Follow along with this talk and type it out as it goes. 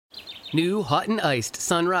New hot and iced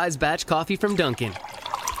sunrise batch coffee from Dunkin'.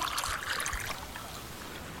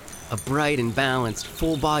 A bright and balanced,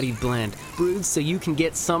 full-bodied blend brewed so you can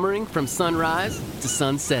get summering from sunrise to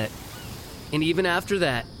sunset. And even after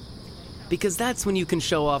that, because that's when you can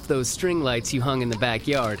show off those string lights you hung in the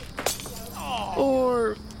backyard.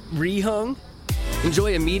 Or rehung.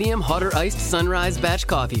 Enjoy a medium, hot or iced sunrise batch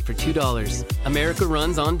coffee for $2. America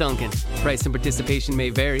runs on Dunkin'. Price and participation may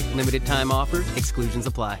vary. Limited time offer. Exclusions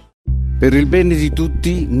apply. Per il bene di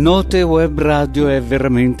tutti, Note Web Radio è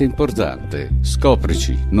veramente importante.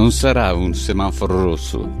 Scoprici, non sarà un semaforo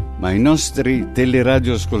rosso, ma i nostri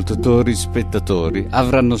teleradioascoltatori spettatori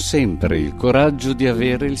avranno sempre il coraggio di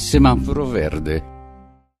avere il semaforo verde.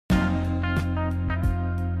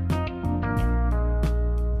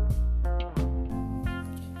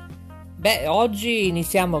 Beh, oggi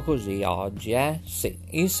iniziamo così, Sì,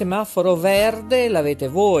 il semaforo verde l'avete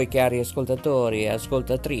voi, cari ascoltatori e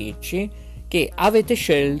ascoltatrici, che avete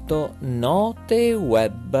scelto Note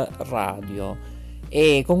Web Radio.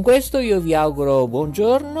 E con questo io vi auguro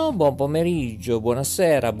buongiorno, buon pomeriggio,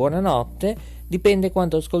 buonasera, buonanotte, dipende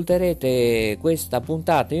quanto ascolterete questa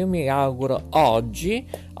puntata. Io mi auguro oggi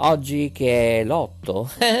che è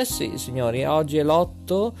l'8, sì signori, oggi è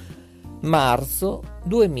l'8 marzo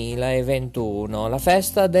 2021, la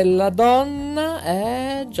festa della donna,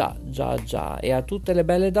 già, e a tutte le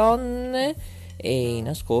belle donne e in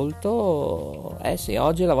ascolto, sì,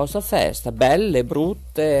 oggi è la vostra festa, belle,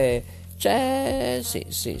 brutte,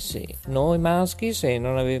 sì, noi maschi, se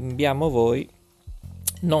non abbiamo voi,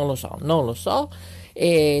 non lo so,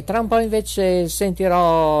 e tra un po' invece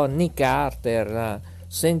sentirò Nick Carter,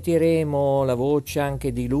 sentiremo la voce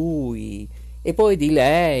anche di lui, e poi di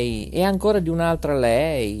lei, e ancora di un'altra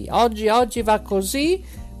lei. Oggi va così,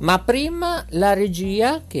 ma prima la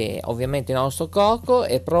regia, che ovviamente il nostro Coco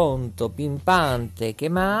è pronto, pimpante che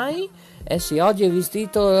mai. Sì, oggi è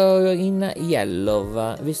vestito in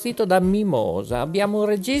yellow, vestito da mimosa. Abbiamo un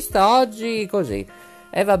regista oggi così.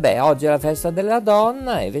 E vabbè, oggi è la festa della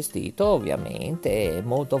donna, è vestito ovviamente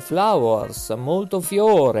molto flowers, molto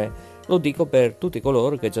fiore. Lo dico per tutti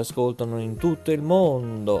coloro che ci ascoltano in tutto il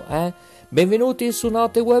mondo, Benvenuti su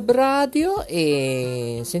Note Web Radio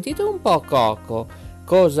e sentite un po' Coco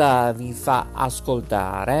cosa vi fa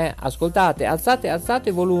ascoltare, Ascoltate, alzate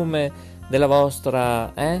il volume della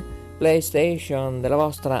vostra PlayStation, della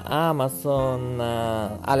vostra Amazon,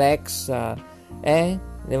 Alexa,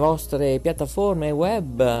 le vostre piattaforme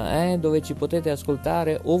web, dove ci potete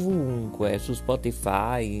ascoltare ovunque, su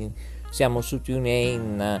Spotify, siamo su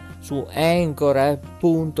TuneIn, su Anchor.fm,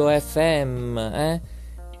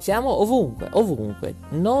 siamo ovunque,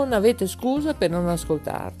 non avete scusa per non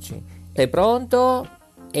ascoltarci. Sei pronto?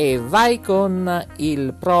 E vai con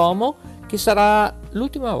il promo, che sarà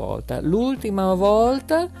l'ultima volta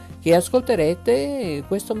che ascolterete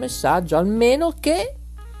questo messaggio, almeno che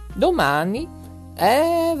domani,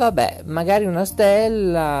 magari una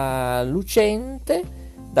stella lucente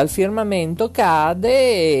dal firmamento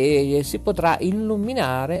cade e si potrà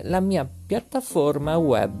illuminare la mia piattaforma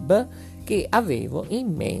web che avevo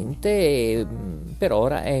in mente, per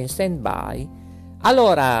ora è in stand by.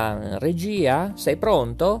 Allora, regia, sei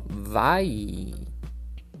pronto? Vai!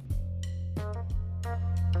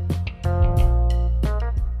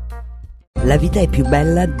 La vita è più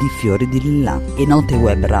bella di fiori di lilla, e Note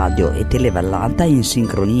Web Radio e Televallata in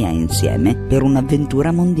sincronia insieme per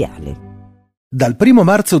un'avventura mondiale. Dal 1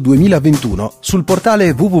 marzo 2021 sul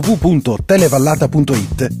portale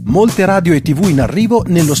www.televallata.it molte radio e tv in arrivo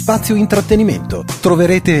nello spazio intrattenimento.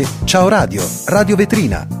 Troverete Ciao Radio, Radio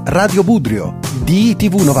Vetrina, Radio Budrio,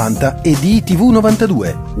 DITV 90 e DITV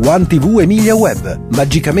 92, One TV Emilia Web,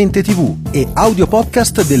 Magicamente TV e audio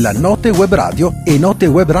podcast della Note Web Radio e Note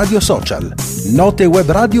Web Radio Social. Note Web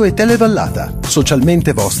Radio e Televallata,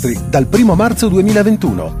 socialmente vostri dal 1 marzo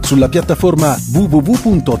 2021 sulla piattaforma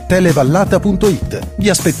www.televallata.it. Vi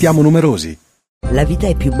aspettiamo numerosi. La vita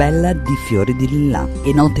è più bella di fiori di lilla,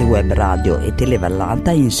 e Note Web Radio e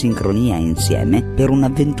Televallata in sincronia insieme per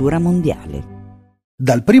un'avventura mondiale.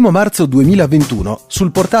 Dal 1 marzo 2021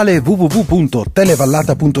 sul portale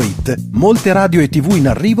www.televallata.it molte radio e tv in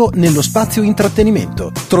arrivo nello spazio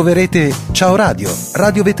intrattenimento. Troverete Ciao Radio,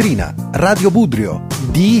 Radio Vetrina, Radio Budrio,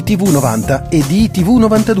 DITV 90 e DITV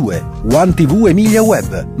 92, One TV Emilia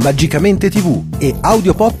Web, Magicamente TV e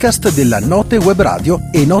audio podcast della Note Web Radio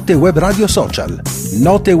e Note Web Radio Social.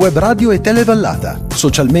 Note Web Radio e Televallata,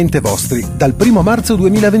 socialmente vostri dal 1 marzo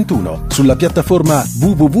 2021 sulla piattaforma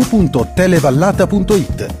www.televallata.it.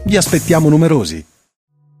 Vi aspettiamo numerosi.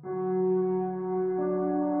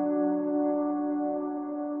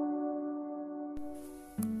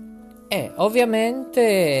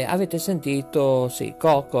 ovviamente avete sentito, sì,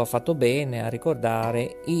 Coco ha fatto bene a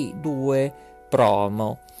ricordare i 2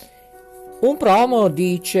 promo. Un promo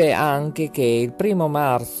dice anche che il 1°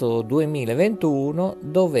 marzo 2021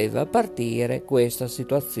 doveva partire questa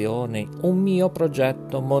situazione, un mio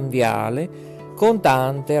progetto mondiale con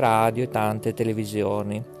tante radio e tante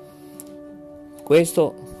televisioni.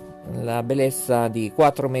 Questo la bellezza di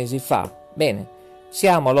 4 mesi fa. Bene,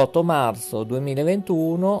 siamo all'8 marzo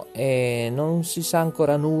 2021 e non si sa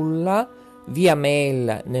ancora nulla, via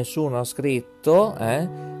mail nessuno ha scritto,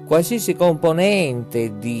 qualsiasi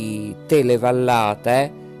componente di Televallata,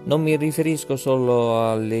 non mi riferisco solo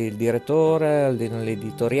al direttore,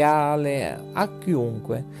 all'editoriale, a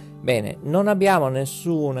chiunque. Bene, non abbiamo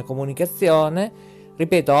nessuna comunicazione.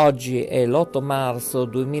 Ripeto, oggi è l'8 marzo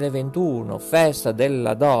 2021, festa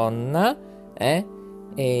della donna, e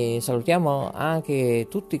salutiamo anche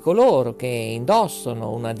tutti coloro che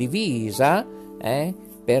indossano una divisa,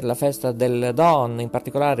 per la festa delle donne, in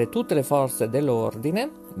particolare tutte le forze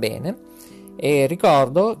dell'ordine. Bene, e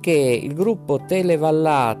ricordo che il gruppo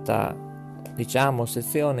Televallata, diciamo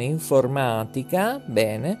sezione informatica,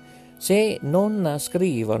 bene, se non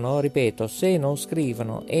scrivono, ripeto, se non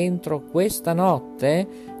scrivono entro questa notte,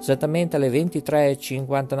 esattamente alle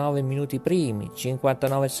 23:59 minuti primi,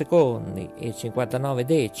 59 secondi e 59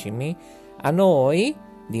 decimi, a noi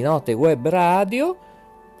di Note Web Radio,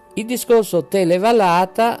 il discorso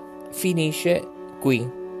Televallata finisce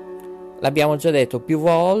qui. L'abbiamo già detto più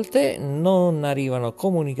volte, non arrivano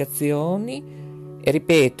comunicazioni e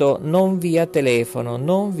ripeto, non via telefono,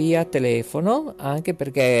 anche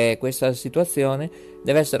perché questa situazione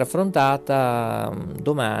deve essere affrontata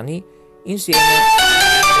domani insieme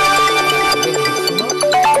al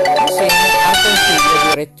consiglio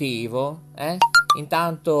direttivo.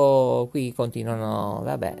 Intanto qui continuano,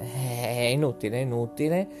 vabbè, è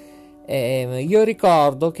inutile. Io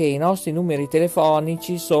ricordo che i nostri numeri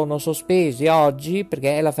telefonici sono sospesi oggi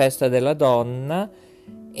perché è la festa della donna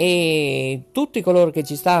e tutti coloro che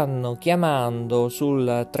ci stanno chiamando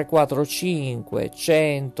sul 345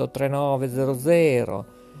 100 3900,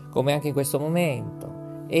 come anche in questo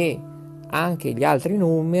momento, e anche gli altri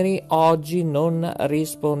numeri, oggi non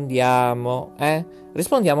rispondiamo,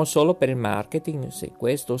 rispondiamo solo per il marketing, sì,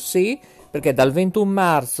 questo sì, perché dal 21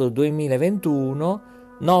 marzo 2021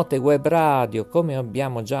 Note Web Radio, come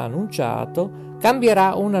abbiamo già annunciato,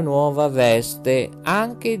 cambierà una nuova veste,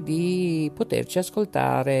 anche di poterci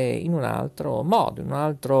ascoltare in un altro modo, in un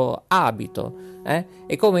altro abito.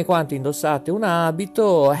 E come quanto indossate un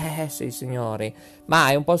abito, sì signori, ma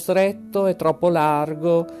è un po' stretto, è troppo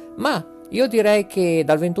largo, ma io direi che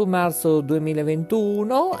dal 21 marzo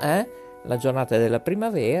 2021, la giornata della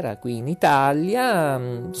primavera qui in Italia,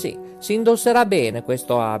 sì, si indosserà bene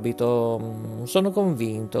questo abito, sono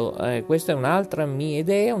convinto. Questa è un'altra mia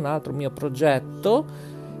idea, un altro mio progetto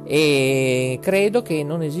e credo che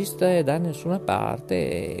non esiste da nessuna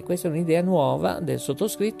parte. Questa è un'idea nuova del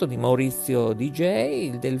sottoscritto, di Maurizio DJ,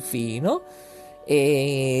 il Delfino,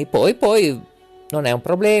 e poi non è un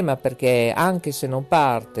problema, perché anche se non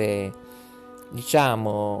parte,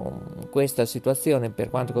 diciamo, questa situazione per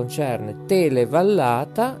quanto concerne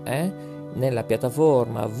Televallata, nella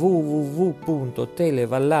piattaforma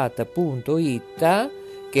www.televallata.it,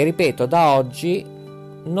 che ripeto da oggi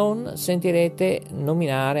non sentirete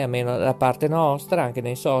nominare, almeno da parte nostra, anche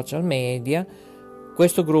nei social media,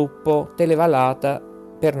 questo gruppo Televallata.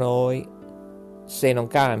 Per noi, se non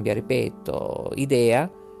cambia, ripeto, idea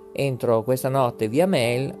entro questa notte via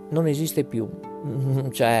mail, non esiste più.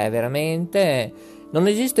 Cioè veramente non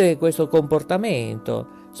esiste questo comportamento,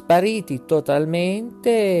 spariti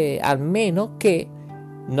totalmente, almeno che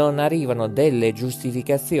non arrivano delle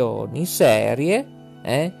giustificazioni serie,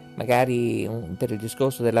 magari per il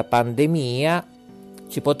discorso della pandemia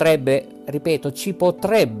ci potrebbe, ripeto,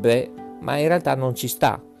 ma in realtà non ci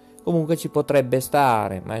sta, comunque ci potrebbe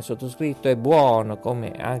stare, ma il sottoscritto è buono,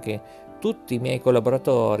 come anche tutti i miei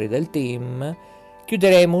collaboratori del team,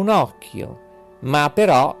 chiuderemo un occhio. Ma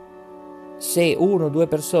però se 1 o 2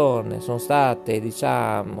 persone sono state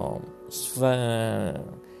diciamo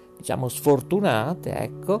sfortunate,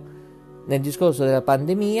 ecco, nel discorso della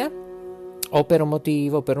pandemia, o per un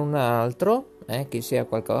motivo o per un altro, che sia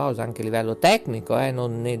qualcosa anche a livello tecnico,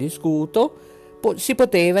 non ne discuto, si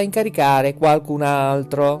poteva incaricare qualcun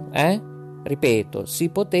altro, ripeto, si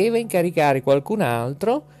poteva incaricare qualcun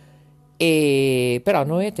altro, e però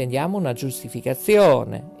noi attendiamo una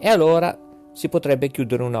giustificazione e allora si potrebbe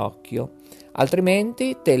chiudere un occhio,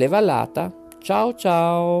 altrimenti Televallata, ciao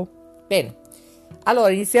ciao. Bene,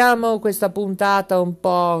 allora iniziamo questa puntata un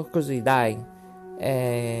po' così, dai,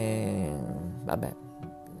 vabbè,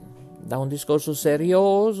 da un discorso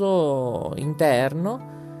serioso, interno,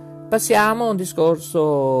 passiamo a un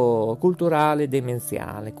discorso culturale,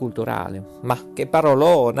 demenziale, culturale. Ma che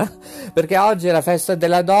parolona! Perché oggi è la festa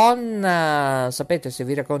della donna. Sapete, se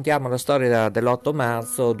vi raccontiamo la storia dell'8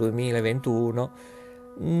 marzo 2021,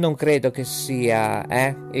 non credo che sia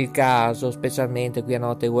il caso, specialmente qui a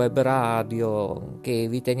Note Web Radio, che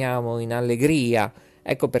vi teniamo in allegria.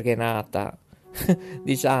 Ecco perché è nata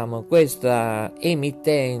diciamo questa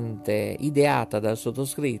emittente, ideata dal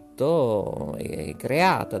sottoscritto e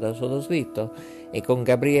creata dal sottoscritto, e con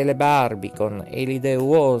Gabriele Barbi, con Elide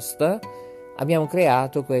Wost abbiamo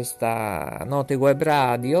creato questa Note Web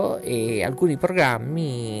Radio, e alcuni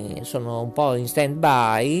programmi sono un po' in stand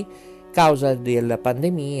by causa della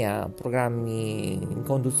pandemia, programmi in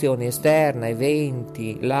conduzione esterna,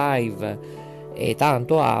 eventi, live e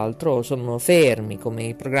tanto altro sono fermi, come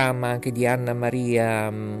il programma anche di Anna Maria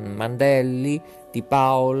Mandelli, di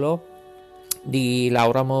Paolo, di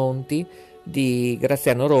Laura Monti, di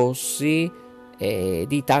Graziano Rossi e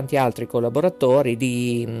di tanti altri collaboratori,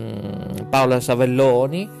 di Paola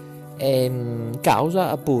Savelloni. Causa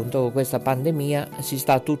appunto questa pandemia si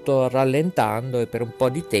sta tutto rallentando, e per un po'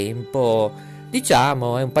 di tempo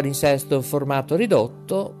diciamo è un palinsesto formato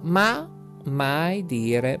ridotto, ma mai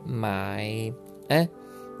dire mai.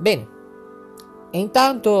 Bene, e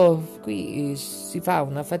intanto qui si fa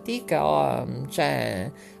una fatica a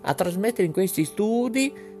trasmettere in questi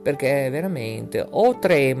studi, perché veramente o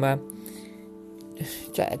trema,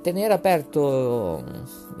 tenere aperto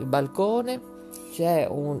il balcone, c'è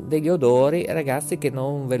degli odori, ragazzi, che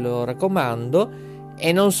non ve lo raccomando,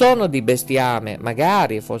 e non sono di bestiame,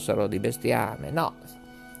 magari fossero di bestiame, no,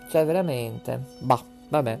 veramente,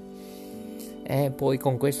 vabbè. Poi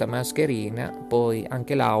con questa mascherina, poi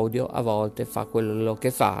anche l'audio a volte fa quello che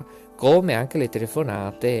fa, come anche le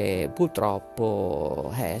telefonate,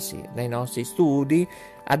 purtroppo, dai nostri studi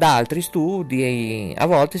ad altri studi, e a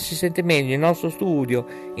volte si sente meglio il nostro studio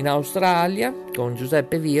in Australia, con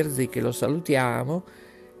Giuseppe Virzi, che lo salutiamo,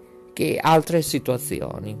 che altre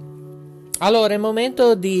situazioni. Allora è il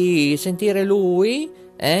momento di sentire lui,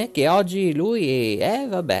 che oggi lui è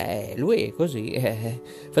così.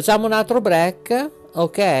 Facciamo un altro break,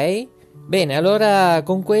 ok? Bene, allora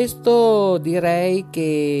con questo direi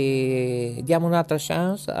che diamo un'altra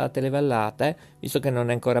chance a Televallata, visto che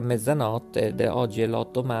non è ancora mezzanotte, oggi è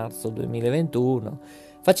l'8 marzo 2021.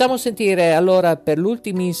 Facciamo sentire allora per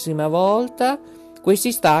l'ultimissima volta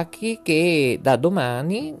questi stacchi che da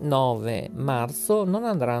domani, 9 marzo, non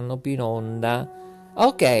andranno più in onda.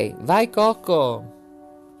 Ok, vai Cocco!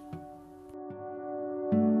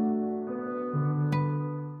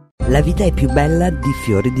 La vita è più bella di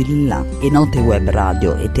fiori di lilla, e Note Web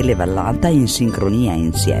Radio e Televallata in sincronia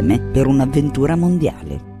insieme per un'avventura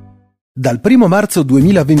mondiale. Dal 1 marzo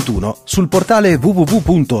 2021 sul portale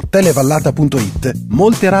www.televallata.it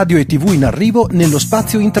molte radio e tv in arrivo nello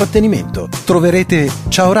spazio intrattenimento. Troverete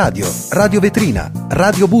Ciao Radio, Radio Vetrina,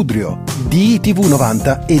 Radio Budrio, DITV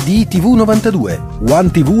 90 e DITV 92,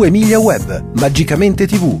 One TV Emilia Web, Magicamente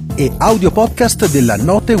TV e audio podcast della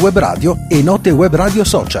Note Web Radio e Note Web Radio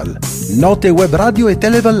Social. Note Web Radio e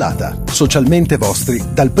Televallata, socialmente vostri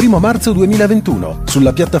dal 1 marzo 2021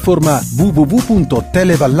 sulla piattaforma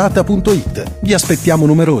www.televallata.it. Vi aspettiamo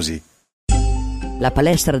numerosi. La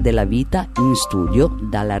palestra della vita in studio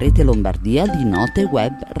dalla rete Lombardia di Note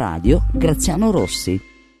Web Radio Graziano Rossi.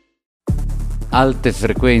 Alte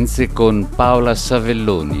frequenze con Paola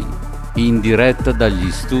Savelloni, in diretta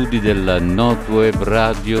dagli studi della Note Web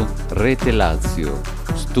Radio Rete Lazio,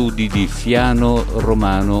 studi di Fiano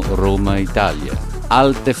Romano, Roma, Italia.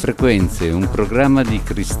 Alte frequenze, un programma di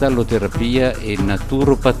cristalloterapia e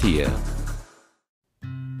naturopatia.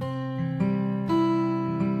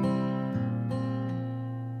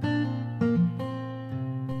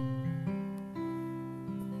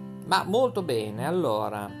 Ma molto bene,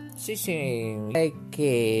 allora, sì, è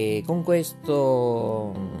che con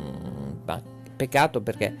questo peccato,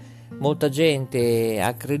 perché molta gente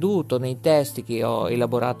ha creduto nei testi che ho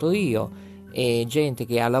elaborato io, e gente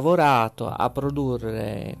che ha lavorato a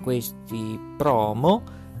produrre questi promo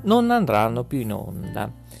non andranno più in onda.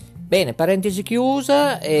 Bene, parentesi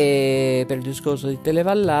chiusa, e per il discorso di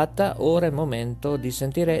Televallata ora è il momento di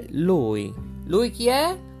sentire lui. Lui chi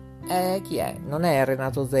è? Chi è? Non è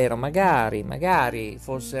Renato Zero, magari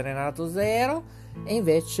fosse Renato Zero, e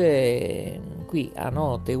invece qui a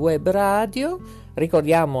Note Web Radio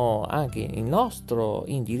ricordiamo anche il nostro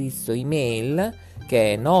indirizzo email,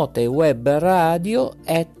 che è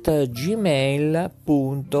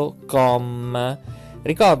notewebradio@gmail.com.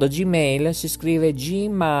 Ricordo, Gmail si scrive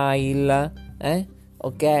Gmail,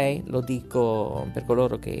 ok? Lo dico per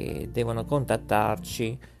coloro che devono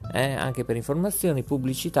contattarci, anche per informazioni,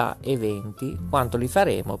 pubblicità, eventi, quanto li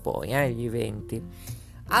faremo poi, gli eventi.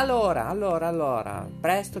 Allora,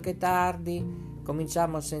 presto che tardi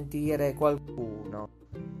cominciamo a sentire qualcuno,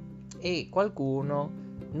 e qualcuno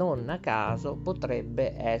non a caso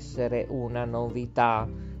potrebbe essere una novità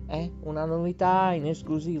in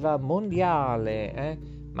esclusiva mondiale,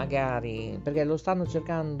 magari, perché lo stanno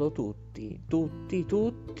cercando tutti,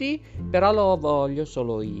 però lo voglio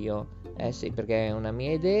solo io, sì, perché è una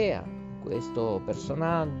mia idea, questo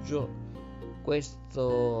personaggio,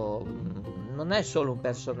 questo non è solo un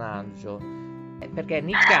personaggio, perché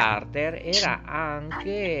Nick Carter era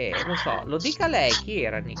anche, lo dica lei chi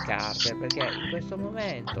era Nick Carter, perché in questo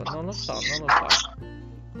momento non lo so.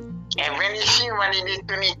 Benissimo,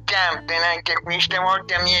 maledetto Nick Carter, anche queste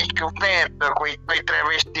volte mi hai scoperto quei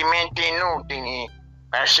travestimenti inutili.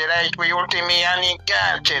 Passerai i tuoi ultimi anni in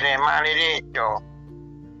carcere, maledetto.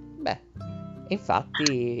 Beh,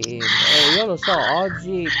 infatti, io lo so,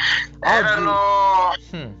 oggi erano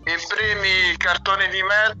i primi cartoni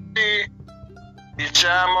animati,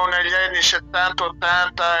 diciamo negli anni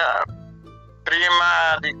 70-80,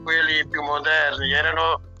 prima di quelli più moderni.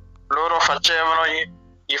 Loro facevano i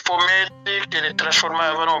fumetti che li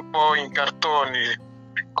trasformavano un po' in cartoni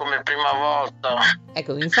come prima volta.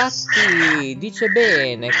 Ecco, infatti dice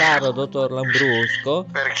bene, caro dottor Lambrusco,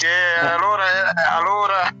 perché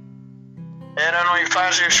allora erano in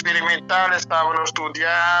fase sperimentale, stavano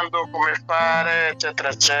studiando come fare, eccetera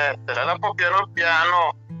eccetera. Dopo piano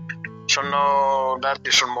piano sono andati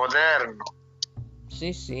sul moderno.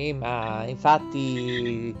 Sì, ma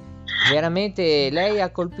infatti veramente lei ha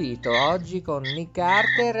colpito oggi con Nick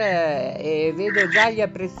Carter, e vedo già gli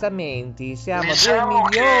apprezzamenti. Siamo a 2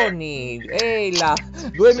 milioni,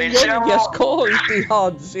 2 milioni di ascolti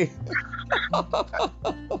oggi.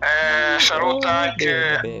 Saluta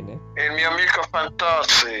anche bene. Il mio amico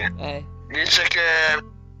Fantozzi. Dice che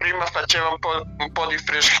prima faceva un po' di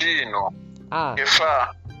freschino. Che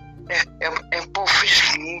fa? È un po'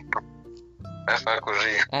 freschino. Fa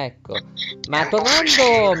così. Ecco, ma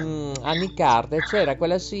tornando a Nick Carter, c'era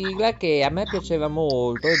quella sigla che a me piaceva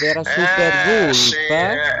molto ed era Super Gulp.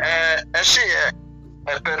 Sì,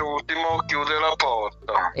 e per ultimo chiude la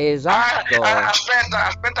porta. Esatto.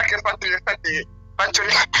 Aspetta che faccio gli effetti. Faccio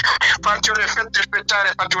gli effetti speciali,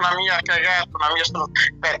 faccio una mia cagata,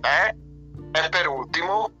 aspetta, e per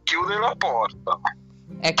ultimo chiude la porta.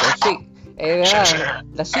 Ecco, sì, era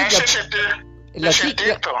la sigla. La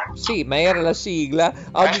sigla, sì, ma era la sigla.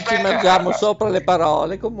 Oggi ci mangiamo sopra le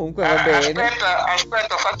parole. Comunque va bene.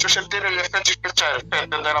 Aspetta, faccio sentire gli effetti speciali.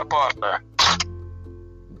 Aspetta, della porta.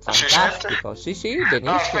 Fantastico, sì,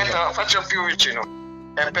 benissimo. No, aspetta, lo faccio più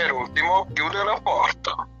vicino. E per ultimo chiude la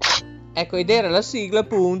porta. Ecco, ed era la sigla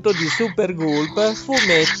appunto di Super Gulp,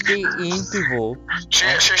 fumetti in TV. Si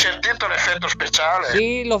è sentito l'effetto speciale?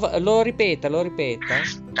 Sì, lo ripeta.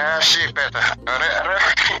 Sì, aspetta,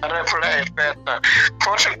 replay, aspetta.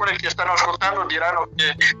 Forse quelli che stanno ascoltando diranno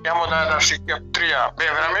che siamo da psichiatria.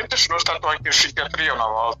 Beh, veramente sono stato anche in psichiatria una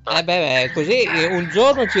volta. Così un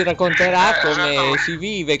giorno ci racconterà come si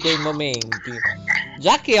vive quei momenti.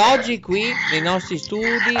 Già che oggi qui nei nostri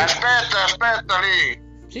studi... Aspetta lì.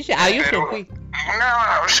 Sì, io sono qui.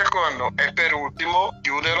 No, un secondo. E per ultimo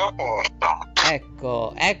chiude la porta.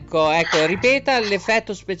 Ecco, ripeta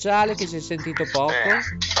l'effetto speciale che si è sentito poco.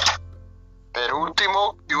 Per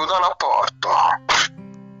ultimo chiuda la porta.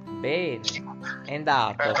 Bene, è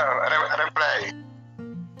andato. Replay.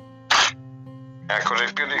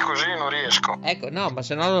 Così più di così non riesco. Ecco, no, ma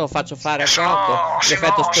se no lo faccio fare a poco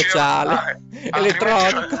l'effetto speciale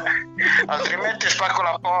elettronico. Altrimenti spacco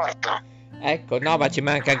la porta. Ecco, no, ma ci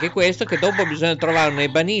manca anche questo, che dopo bisogna trovare un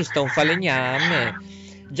ebanista, un falegname.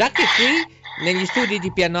 Già che qui, negli studi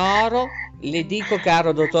di Pianoro, le dico,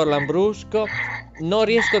 caro dottor Lambrusco, non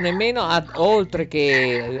riesco nemmeno oltre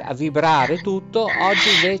che a vibrare tutto,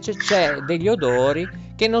 oggi invece c'è degli odori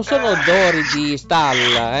che non sono odori di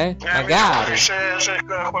stalla, magari. Se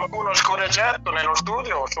qualcuno è scorreggiato nello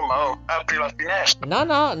studio, insomma, apri la finestra.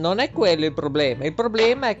 No, non è quello il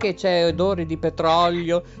problema è che c'è odori di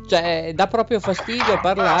petrolio, cioè dà proprio fastidio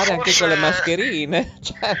parlare anche con le mascherine.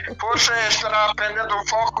 Forse starà prendendo un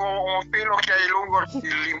fuoco un filo che hai lungo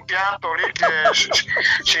l'impianto lì, che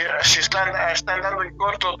si sta andando in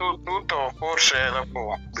corto tutto, forse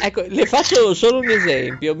dopo. Ecco, le faccio solo un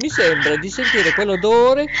esempio, mi sembra di sentire quell'odore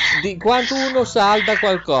di quando uno salda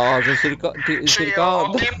qualcosa, si ricorda?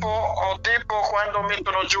 O tipo quando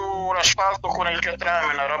mettono giù l'asfalto con il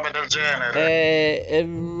catrame, una roba del genere.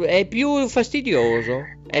 È più fastidioso,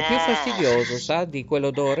 sa, di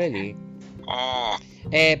quell'odore lì.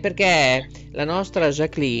 Perché la nostra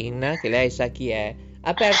Jacqueline, che lei sa chi è, ha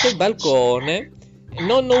aperto il balcone,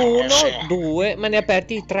 non uno, due, ma ne ha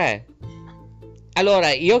aperti 3.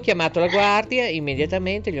 Allora io ho chiamato la guardia,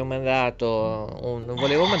 immediatamente gli ho mandato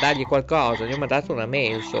volevo mandargli qualcosa, gli ho mandato una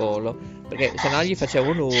mail solo, perché sennò gli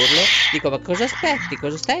facevo un urlo. Dico, ma cosa aspetti?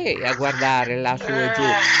 Cosa stai a guardare là su e giù?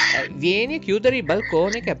 Vieni a chiudere il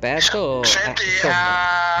balcone che è aperto. Senti,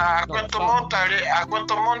 a quanto monta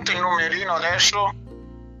il numerino adesso?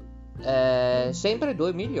 Sempre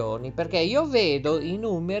 2 milioni, perché io vedo i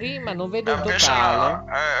numeri ma non vedo il totale.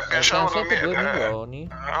 Pensavo sempre 2 milioni.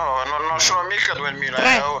 No, non sono mica 2.000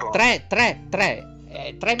 euro. 3 milioni.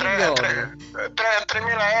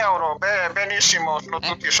 3.000 euro, benissimo, sono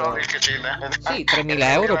tutti i soldi che ci dà. Sì, 3.000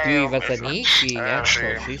 euro più i vazzanichi.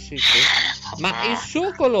 Sì. Ma il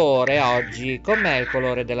suo colore oggi, com'è il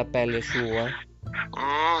colore della pelle sua?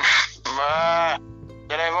 Ma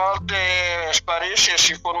delle volte sparisce e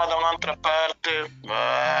si forma da un'altra parte.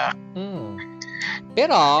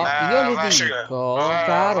 Però io le dico,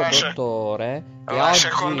 caro dottore, che oggi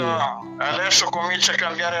adesso comincia a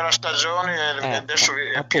cambiare la stagione e adesso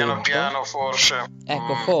piano piano forse.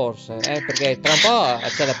 Ecco, forse, perché tra un po'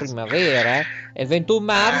 c'è la primavera, e il 21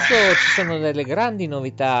 marzo ci sono delle grandi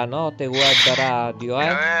novità, Note Web Radio,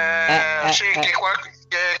 sì, che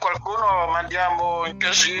qualcuno mandiamo in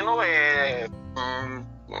casino e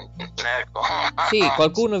ecco. Sì,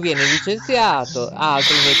 qualcuno viene licenziato,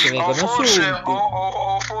 altri invece vengono assunti.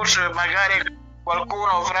 O forse magari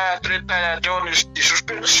qualcuno avrà 30 giorni di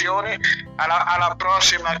sospensione alla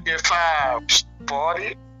prossima che fa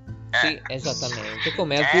fuori. Sì, esattamente,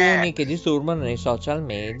 come alcuni che disturbano nei social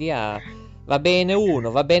media. Va bene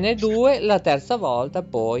 1, va bene 2, la terza volta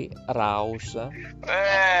poi Raus.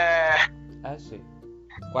 Sì.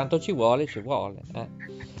 Quanto ci vuole, ci vuole.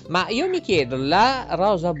 Ma io mi chiedo, la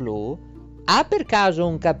Rosa Blu ha per caso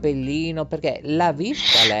un cappellino? Perché l'ha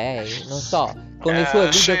vista lei, non so, con le sue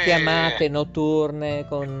videochiamate notturne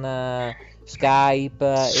con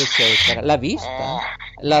Skype, eccetera. L'ha vista?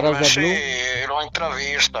 La Rosa Blu? Sì, l'ho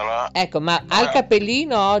intravista là. Ecco, ma ha il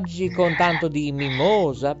cappellino oggi con tanto di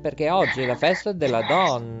mimosa? Perché oggi è la festa della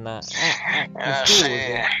donna. Mi scusi.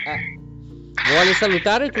 Vuole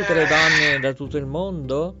salutare tutte le donne da tutto il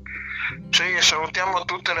mondo? Sì, salutiamo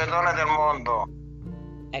tutte le donne del mondo.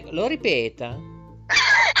 Ecco, lo ripeta.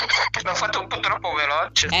 L'ho fatto un po' troppo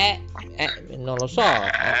veloce. Non lo so.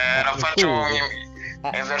 Lo faccio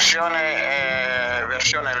in versione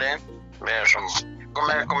lenta. Insomma,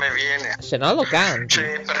 come viene. Se no lo canti.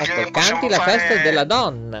 Sì, perché canti la festa della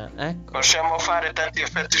donna. Possiamo fare tanti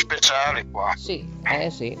effetti speciali qua. Sì,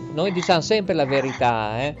 sì. Noi diciamo sempre la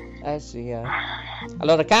verità, sì.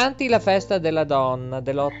 Allora, canti la festa della donna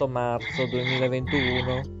dell'8 marzo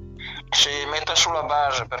 2021. Sì, metta sulla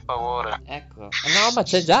base, per favore. Ecco. No, ma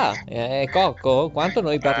c'è già. Cocco, quanto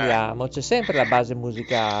noi parliamo, c'è sempre la base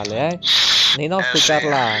musicale, nei nostri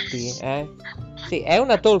parlati, Sì, è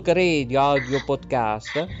una talk radio, audio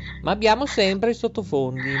podcast, ma abbiamo sempre i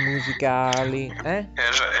sottofondi musicali,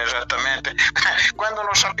 Esattamente. Quando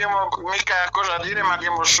non sappiamo mica cosa dire,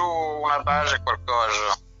 mandiamo su una base,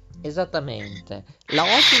 qualcosa. Esattamente.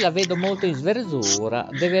 Oggi la vedo molto in sverzura.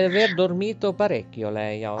 Deve aver dormito parecchio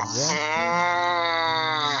lei oggi,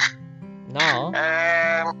 No?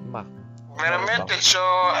 Ma veramente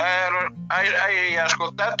hai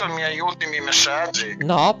ascoltato i miei ultimi messaggi?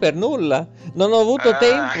 No, per nulla. Non ho avuto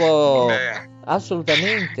tempo.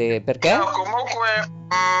 Assolutamente. Perché? No, comunque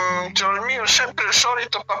c'ho sempre il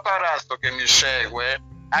solito paparazzo che mi segue.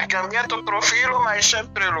 Ha cambiato profilo, ma è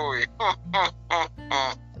sempre lui.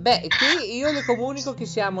 Beh, qui io le comunico che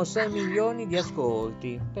siamo 6 milioni di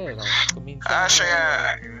ascolti. Però cominciamo.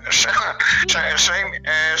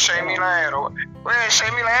 6.000 euro.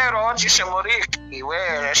 6.000 euro oggi siamo ricchi.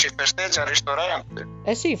 Si festeggia al ristorante.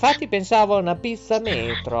 Sì, infatti pensavo a una pizza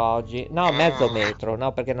metro oggi. No, mezzo metro,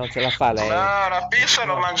 no, perché non ce la fa lei. No, la pizza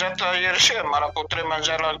l'ho mangiata ieri sera, ma la potrei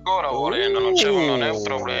mangiarla ancora volendo, non è un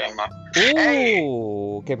problema.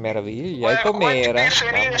 Che meraviglia! E com'era?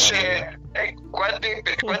 Quante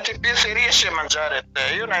pizzerie riesci a mangiare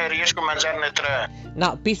te? Io ne riesco a mangiarne 3.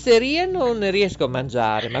 No, pizzerie non ne riesco a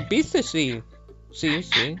mangiare, ma pizze sì. Sì.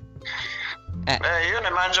 Io ne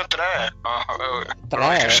mangio 3.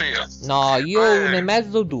 3? No, io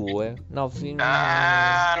 1,5, 2. No,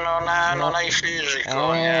 non hai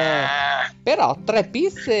fisico. Però 3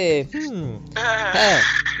 pizze.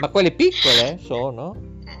 Ma quelle piccole sono?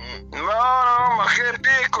 No, ma che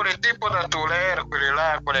piccole, tipo da Tulare, quelle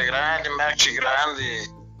grandi, maxi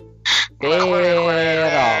grandi.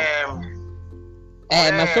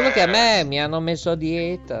 Ma solo che a me mi hanno messo a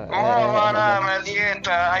dieta. Ma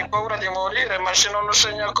dieta, hai paura di morire, ma se non lo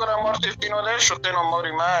segni ancora morti fino adesso, te non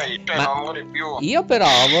mori mai, non mori più. Io però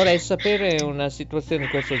vorrei sapere una situazione di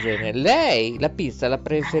questo genere. Lei la pizza la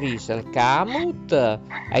preferisce al camut,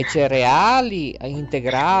 ai cereali, a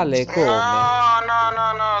integrale, come?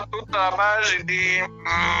 No, tutta a base di...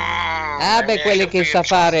 quelle che sa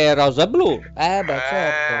fare rosa blu.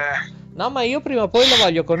 Certo. No, ma io prima o poi la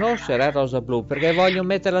voglio conoscere, Rosa Blu, perché voglio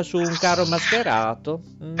metterla su un carro mascherato.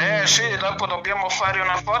 Sì, dopo dobbiamo fare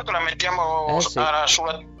una foto, la mettiamo sulla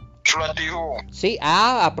TV. Sì,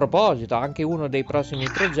 a proposito, anche uno dei prossimi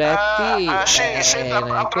progetti. A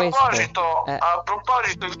proposito,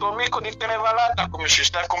 il tuo amico di Televallata come si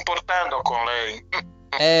sta comportando con lei?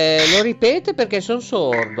 Lo ripete perché sono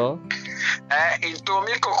sordo? Il tuo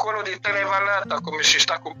amico, quello di Televallata, come si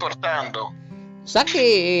sta comportando? Sa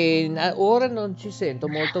che ora non ci sento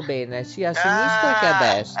molto bene, sia a sinistra che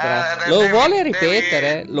a destra. Lo vuole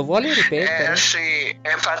ripetere? Sì, e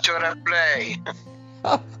faccio replay.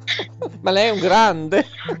 Ma lei è un grande.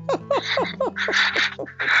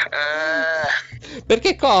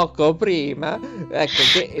 Perché Coco prima, ecco,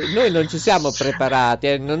 che noi non ci siamo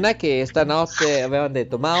preparati, non è che stanotte avevamo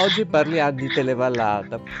detto ma oggi parliamo di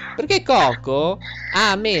Televallata, perché Coco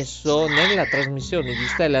ha messo nella trasmissione di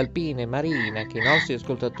Stelle Alpine e Marina, che i nostri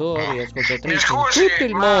ascoltatori e ascoltatrici in tutto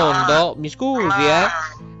il mondo, mi scusi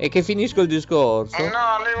e che finisco il discorso. Non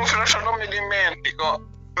mi dimentico.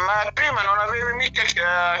 Ma prima non avevi mica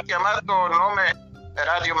chiamato il nome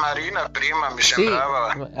Radio Marina prima, mi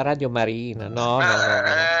sembrava. Sì, Radio Marina, no.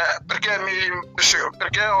 Perché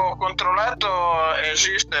ho controllato,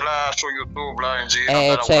 esiste là su YouTube, là in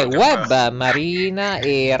giro. C'è Web Marina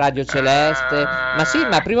e Radio Celeste,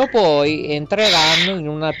 ma prima o poi entreranno in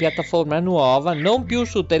una piattaforma nuova, non più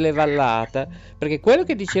su Televallata, perché quello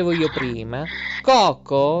che dicevo io prima,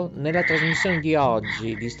 Coco, nella trasmissione di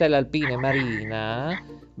oggi di Stella Alpine Marina,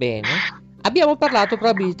 bene, abbiamo parlato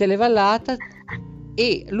proprio di Televallata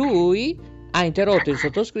e lui ha interrotto il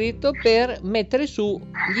sottoscritto per mettere su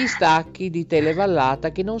gli stacchi di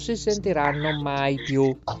Televallata che non si sentiranno mai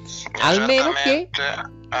più, almeno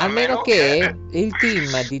che il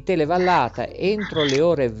team di Televallata entro le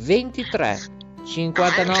ore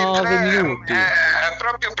 23:59 minuti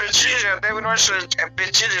proprio precise, devono essere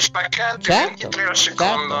precise, spaccanti, certo, 23 al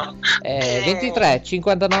secondo.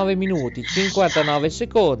 23:59 minuti, 59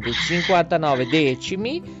 secondi, 59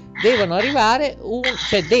 decimi devono arrivare,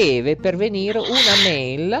 deve pervenire una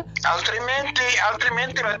mail.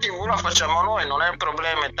 Altrimenti la TV la facciamo noi, non è un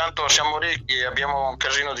problema, intanto siamo ricchi, abbiamo un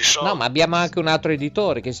casino di soldi. No, ma abbiamo anche un altro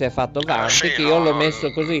editore che si è fatto avanti, che io l'ho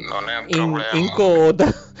messo così in coda.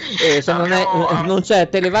 Se non c'è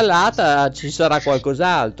Televallata ci sarà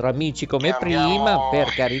qualcos'altro, amici come prima,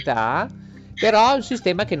 per carità. Però è un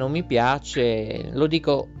sistema che non mi piace, lo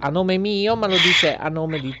dico a nome mio, ma lo dice a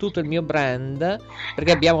nome di tutto il mio brand,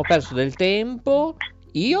 perché abbiamo perso del tempo.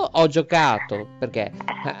 Io ho giocato, perché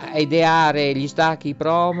a ideare gli stacchi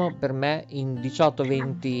promo per me in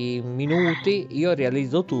 18-20 minuti io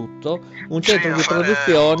realizzo tutto. Un centro di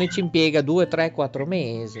produzione ci impiega 2, 3, 4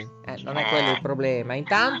 mesi. Non è quello il problema.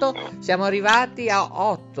 Intanto siamo arrivati a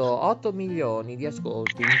 8 milioni di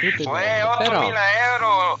ascolti in tutto il mondo. 8.000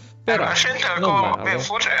 euro. Però forse 8.000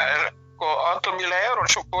 euro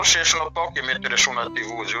forse sono pochi a mettere su una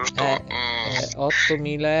TV, giusto?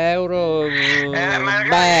 8.000 euro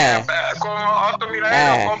con 8.000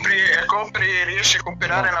 euro riesci a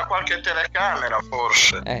comprare una qualche telecamera,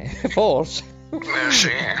 forse. Forse.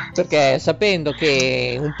 Sì. Perché sapendo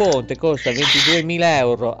che un ponte costa 22.000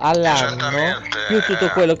 euro all'anno, più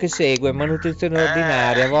tutto quello che segue, manutenzione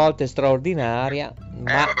ordinaria, a volte straordinaria,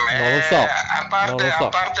 ma non lo so. A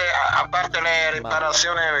parte le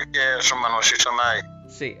riparazioni, perché insomma non si sa mai.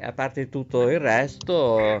 Sì, a parte tutto il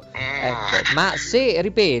resto, ecco. Ma se,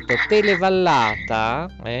 ripeto, Televallata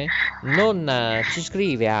non ci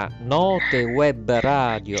scrive a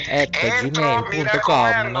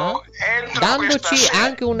notewebradio@gmail.com dandoci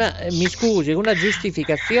anche una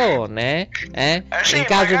giustificazione in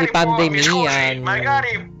caso di pandemia.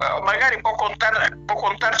 Magari può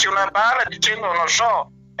contarci una balla dicendo non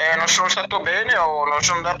sono stato bene o non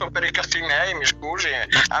sono andato per i cazzi miei, mi scusi,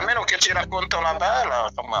 a meno che ci racconta una bella,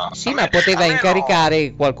 insomma. Sì, ma poteva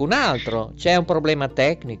incaricare qualcun altro. C'è un problema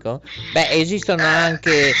tecnico? Esistono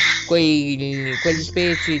anche quegli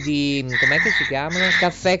specie di, com'è che si chiamano?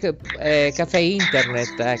 Caffè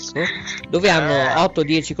internet, ecco, dove hanno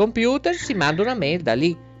 8-10 computer, si manda una mail da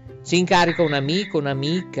lì. Si incarica un amico,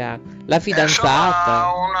 un'amica, la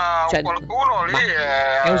fidanzata. Qualcuno lì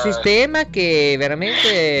è un sistema che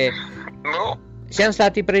veramente Siamo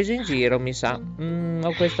stati presi in giro, mi sa.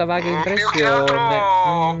 Ho questa vaga impressione.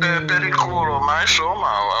 Per il culo, ma insomma.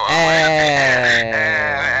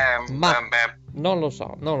 Non lo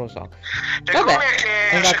so.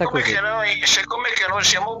 Siccome che noi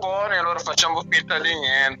siamo buoni, allora facciamo finta di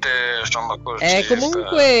niente, insomma così.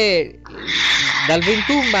 Comunque, dal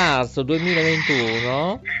 21 marzo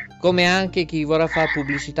 2021, come anche chi vorrà fare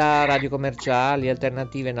pubblicità radio commerciali,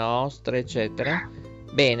 alternative nostre, eccetera,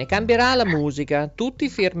 bene, cambierà la musica, tutti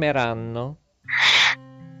firmeranno.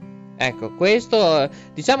 Ecco, questo,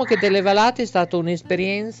 diciamo che Delle Valate è stata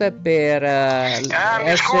un'esperienza per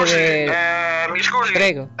mi scusi,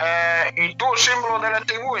 prego. Il tuo simbolo della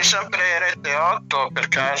TV è sempre Rete 8 per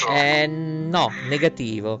caso? No,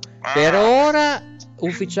 negativo. Per ora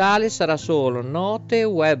ufficiale sarà solo Note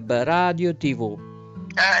Web Radio TV.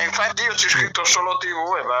 Infatti io ci ho scritto solo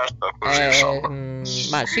TV e basta, così insomma.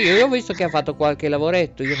 Ma sì, io ho visto che ha fatto qualche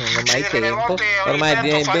lavoretto, io non ho mai tempo, ormai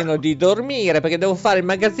è pieno di dormire perché devo fare il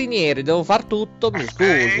magazziniere, devo far tutto, mi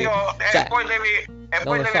scusi.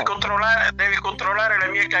 Poi devi controllare le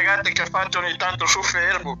mie cagate che faccio ogni tanto su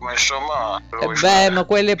Facebook, ma insomma. Ma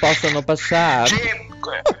quelle possono passare. Sì, è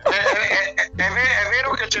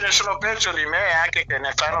vero che ce ne sono peggio di me, anche che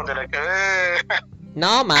ne fanno delle.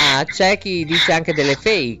 No, ma c'è chi dice anche delle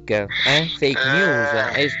fake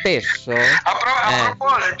news, e spesso. A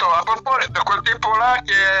proposito, quel tipo là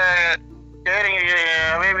che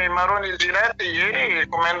avevi i marroni giretti ieri,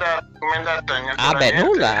 com'è andata?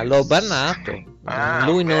 Nulla, l'ho bannato.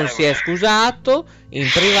 Lui non si è scusato in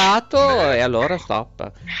privato e allora stop.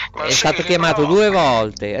 È stato chiamato 2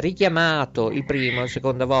 volte, richiamato il primo e la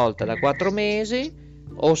seconda volta da 4 mesi.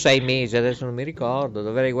 O 6 mesi, adesso non mi ricordo,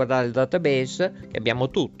 dovrei guardare il database che abbiamo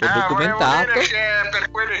tutto documentato. Volevo dire che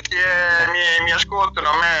per quelli che mi ascoltano,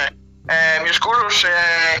 mi scuso se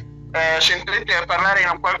sentite parlare in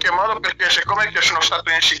un qualche modo, perché siccome che sono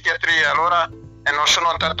stato in psichiatria, allora non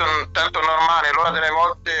sono tanto normale, allora delle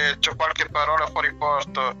volte c'ho qualche parola fuori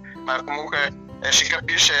posto, ma comunque si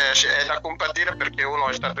capisce, è da compatire perché uno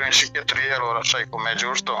è stato in psichiatria, allora sai com'è,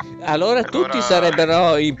 giusto? Allora tutti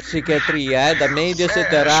sarebbero in psichiatria, da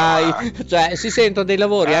Mediaset, Rai, cioè si sentono dei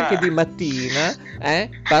lavori anche di mattina,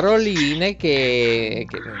 paroline che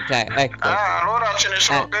cioè, ecco. Allora ce ne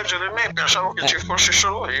sono peggio di me, pensavo che ci fossi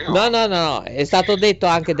solo io. No, è stato detto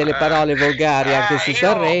anche delle parole volgari anche su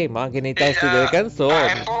Sanremo, anche nei testi delle canzoni.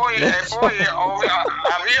 E poi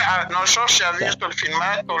non so se ha visto il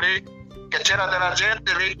filmato lì, che c'era della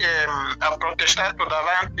gente lì che ha protestato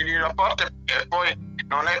davanti lì la porta, e poi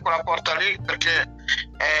non è quella porta lì perché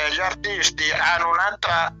gli artisti hanno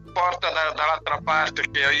un'altra porta dall'altra parte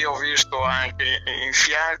che io ho visto anche in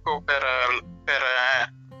fianco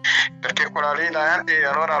perché quella lì davanti,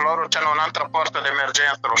 allora loro c'hanno un'altra porta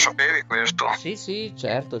d'emergenza, lo sapevi questo? Sì,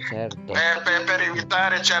 certo. Per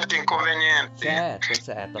evitare certi inconvenienti.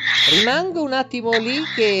 Certo. Rimango un attimo lì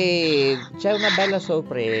che c'è una bella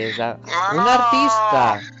sorpresa.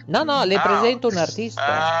 Artista. No, le presento un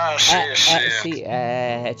artista. Sì,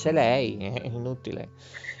 c'è lei, è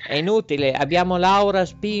inutile. Abbiamo Laura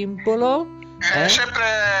Spimpolo. È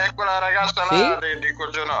sempre quella ragazza là di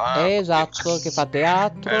quel giorno. Esatto, che fa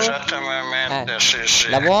teatro. Esattamente,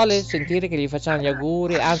 sì. La vuole sentire che gli facciamo gli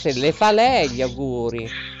auguri? Anzi, le fa lei gli auguri.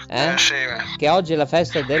 Sì. Che oggi è la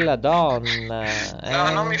festa della donna. No,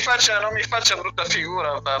 non mi faccia brutta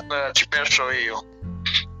figura, ci penso io.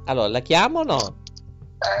 Allora, la chiamo o no?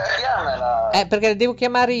 Chiamala. Perché la devo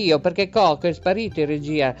chiamare io, perché Cocco è sparito in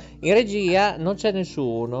regia. In regia non c'è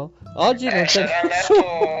nessuno. Oggi non c'è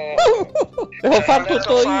nessuno. Devo fare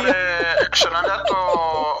tutto io. Sono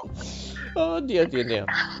andato. Oddio.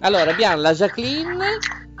 Allora abbiamo la Jacqueline,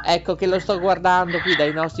 ecco, che lo sto guardando qui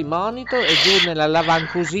dai nostri monitor, e giù nella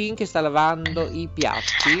lavandina che sta lavando i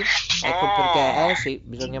piatti. Ecco perché sì,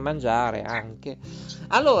 bisogna mangiare anche.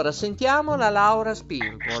 Allora sentiamo la Laura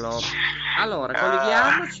Spimpolo. Allora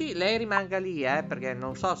colleghiamoci, lei rimanga lì perché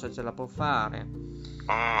non so se ce la può fare.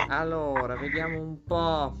 Allora vediamo un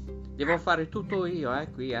po'. Devo fare tutto io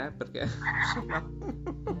qui perché insomma.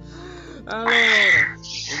 Allora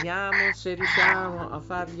vediamo se riusciamo a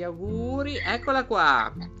fare gli auguri. Eccola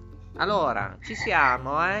qua. Allora ci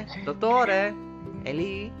siamo, dottore? È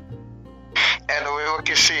lì? Dovevo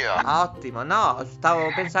che sia. Ottimo. No,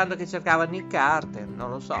 stavo pensando che cercava Nick Carter, non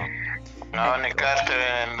lo so. No, Nick Carter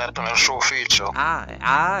è andato nel suo ufficio. Ma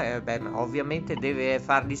ovviamente deve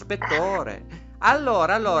fare l'ispettore.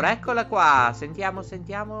 Allora, eccola qua. Sentiamo.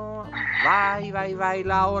 Vai,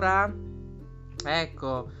 Laura.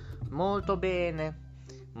 Ecco, molto bene.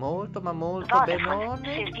 Molto benone.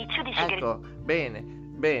 Servizio di segreteria. Ecco, bene.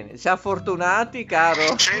 Bene, siamo fortunati,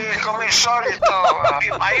 caro. Sì, come al solito,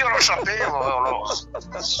 ma io lo sapevo.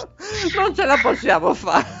 Non ce la possiamo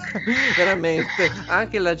fare, veramente.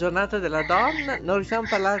 Anche la giornata della donna, non riusciamo a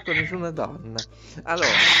parlare con nessuna donna. Allora,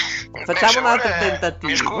 facciamo un altro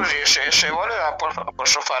tentativo. Mi scusi, se vuole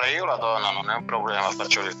posso fare io la donna, non è un problema,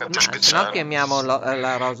 faccio l'effetto speciale. Se no chiamiamo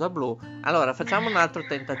la rosa blu. Allora, facciamo un altro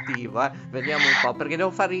tentativo, vediamo un po', perché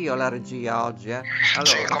devo fare io la regia oggi, Allora.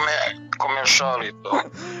 Sì, come al solito.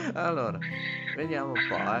 Allora, vediamo un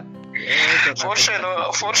po',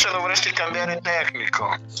 Forse dovresti cambiare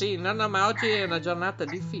tecnico. Sì, no, ma oggi è una giornata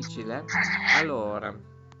difficile. Allora,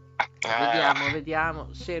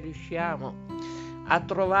 vediamo se riusciamo a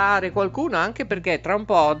trovare qualcuno, anche perché tra un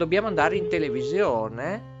po' dobbiamo andare in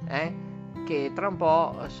televisione, che tra un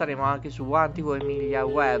po' saremo anche su One TV Emilia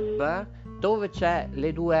Web, dove c'è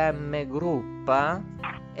le 2M Group.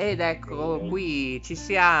 Ed ecco qui ci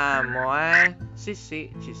siamo, Sì,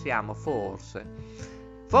 ci siamo, forse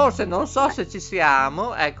non so se ci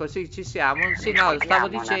siamo. Ecco, sì, ci siamo. Sì, no, stavo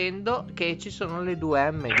dicendo che ci sono le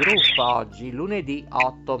 2M Group oggi, lunedì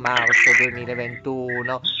 8 marzo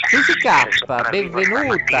 2021. Susi K,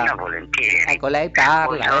 benvenuta. Ecco, lei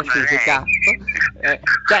parla, Susi K.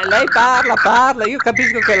 Cioè, lei parla, io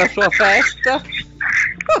capisco che è la sua festa.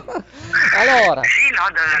 Allora. Sì, no,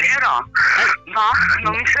 davvero? No,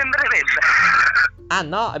 non mi sembrerebbe. Ah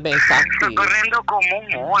no, infatti. Sto correndo come un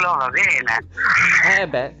mulo, va bene.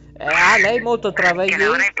 Lei è molto travagliata.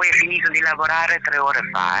 Non è poi finito di lavorare 3 ore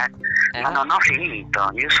fa, Ma non ho finito.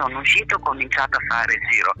 Io sono uscito, ho cominciato a fare il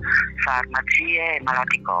giro farmacie e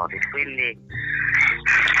malati Covid, quindi.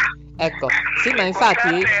 Ecco, sì, ma infatti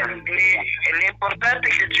l'importante è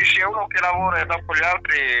che ci sia uno che lavora e dopo gli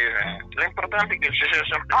altri. L'importante è che ci sia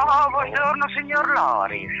sempre. Oh, buongiorno signor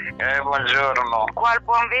Loris. Buongiorno. Qua il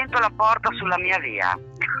buon vento la porta sulla mia via.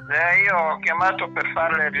 Io ho chiamato per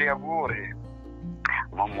farle gli auguri.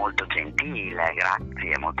 Molto gentile,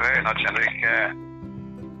 grazie. Molto non c'è di che.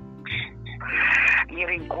 Mi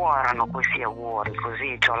rincuorano questi auguri,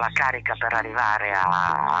 così ho la carica per arrivare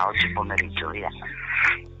a oggi pomeriggio, via.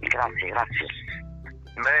 Grazie.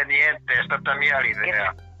 Niente, è stata mia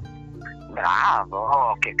l'idea.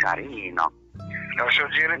 Bravo, che carino. Lo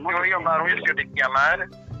suggerisco io, ma rischio di chiamare.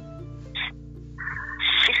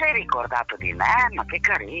 Ti sei ricordato di me? Ma che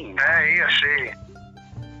carino. Io sì.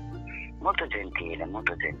 Molto gentile.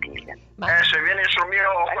 Se vieni sul mio,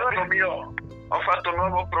 ho fatto un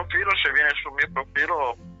nuovo profilo, se vieni sul mio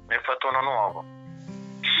profilo ne ho fatto uno nuovo.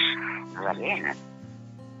 Va bene.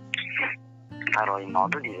 Farò in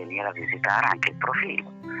modo di venire a visitare anche il profilo.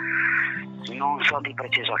 Non so di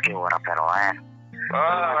preciso a che ora però,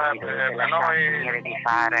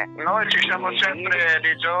 Noi ci siamo sempre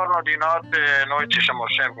di giorno, di notte, noi ci siamo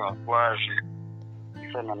sempre quasi.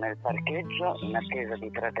 Sono nel parcheggio in attesa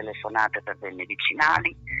di 3 telefonate per dei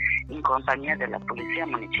medicinali in compagnia della polizia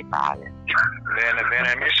municipale.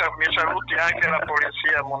 Bene, mi saluti anche la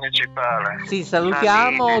polizia municipale. Sì,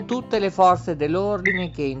 salutiamo tutte le forze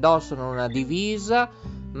dell'ordine che indossano una divisa,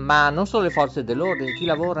 ma non solo le forze dell'ordine, chi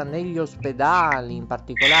lavora negli ospedali in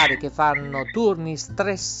particolare, che fanno turni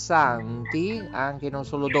stressanti, anche non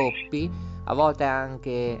solo doppi, a volte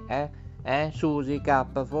anche, Susi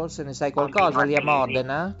K, forse ne sai qualcosa lì a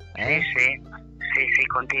Modena? Sì,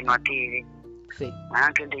 continuativi. Sì. Ma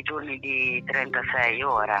anche dei turni di 36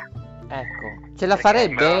 ore. Ecco, ce la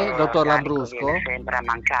farebbe, dottor Lambrusco? Sembra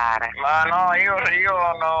mancare. Ma no, io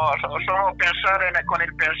no, solo pensare con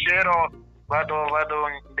il pensiero vado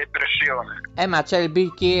in depressione. Ma c'è il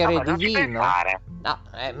bicchiere di vino? No,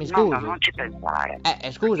 mi scusi. No, non ci pensare.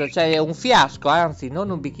 Scusa, c'è un fiasco, anzi, non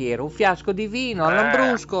un bicchiere, un fiasco di vino al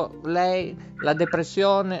Lambrusco. Lei, la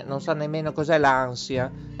depressione, non sa nemmeno cos'è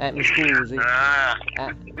l'ansia. Mi scusi.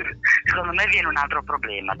 Secondo me viene un altro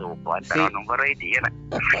problema dopo, però non vorrei dire.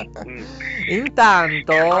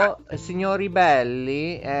 Intanto, signori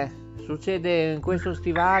belli, succede in questo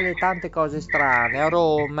stivale tante cose strane. A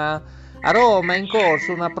Roma è in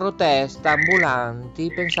corso una protesta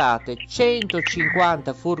ambulanti, pensate,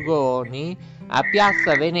 150 furgoni a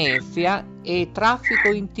Piazza Venezia e traffico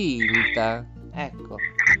in tilt. Ecco,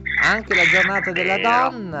 anche la giornata della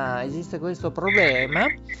donna esiste questo problema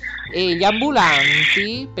e gli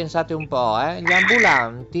ambulanti, pensate un po', gli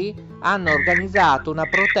ambulanti hanno organizzato una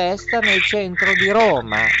protesta nel centro di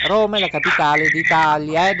Roma. Roma è la capitale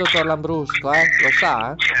d'Italia, dottor Lambrusco, lo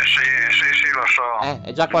sa? Sì, lo so.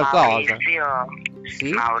 È già qualcosa.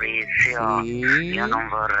 Maurizio, io non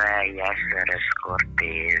vorrei essere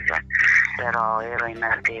scortese, però ero in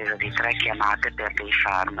attesa di 3 chiamate per dei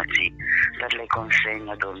farmaci per le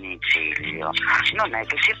consegne a domicilio. Non è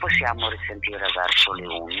che ci possiamo risentire verso le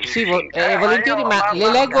 11? Sì, volentieri, ma le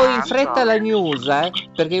leggo in fretta la news,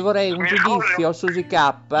 perché vorrei un giudizio, Susi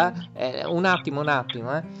K. Un attimo.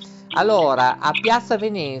 Allora, a Piazza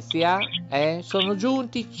Venezia sono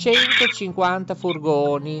giunti 150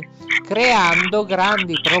 furgoni, creando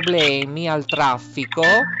grandi problemi al traffico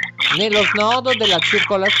nello snodo della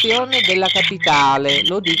circolazione della capitale.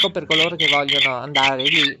 Lo dico per coloro che vogliono andare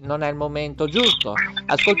lì, non è il momento giusto.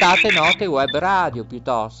 Ascoltate Note Web Radio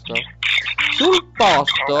piuttosto. Sul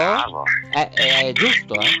posto, è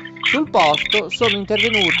giusto, sul posto sono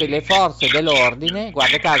intervenute le forze dell'ordine,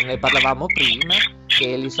 guarda caso ne parlavamo prima,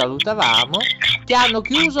 che li salutavamo, che hanno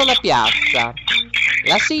chiuso la piazza.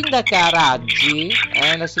 La sindaca Raggi,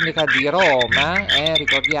 la sindaca di Roma,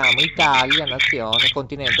 ricordiamo Italia, nazione,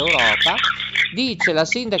 continente Europa, dice la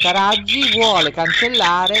sindaca Raggi vuole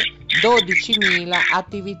cancellare 12.000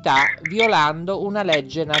 attività violando una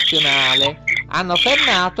legge nazionale. Hanno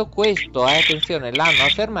affermato questo, attenzione, l'hanno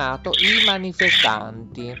affermato i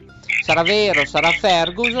manifestanti. Sarà vero, sarà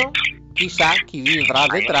Ferguson? Chissà, chi vivrà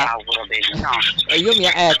vedrà. E io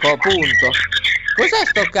ecco, appunto. Cos'è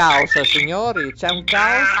sto caos, signori? C'è un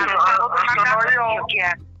caos? Sono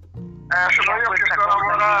io che sto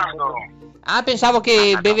lavorando. Ah, pensavo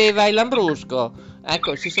che beveva il lambrusco.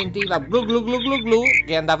 Ecco, si sentiva glu glu glu glu glu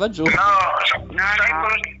che andava giù.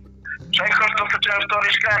 Sai cosa sto facendo? Sto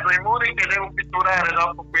riscaldando i muri che devo pitturare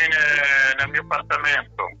dopo qui nel mio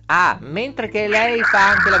appartamento. Ah, mentre che lei fa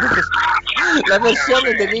anche la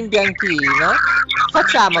versione dell'imbianchino,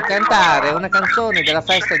 facciamo cantare una canzone della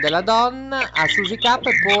Festa della Donna a Susi K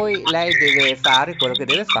e poi lei deve fare quello che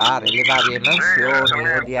deve fare, le varie mansioni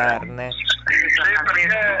odierne.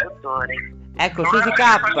 Ecco, Susi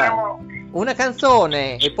K, una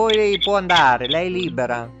canzone e poi può andare, lei è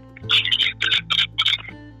libera.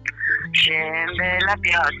 Scende la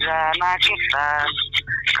pioggia, ma che fa?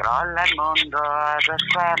 Crolla il mondo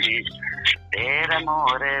addossami, per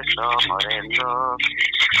amore sto morendo.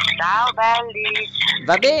 Ciao belli!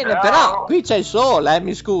 Va bene, però qui c'è il sole,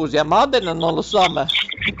 mi scusi, a Modena non lo so, ma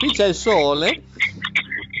qui c'è il sole.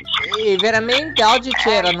 E veramente oggi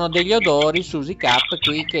c'erano degli odori, Susi K,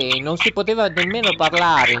 qui che non si poteva nemmeno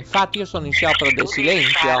parlare. Infatti io sono in sciopero del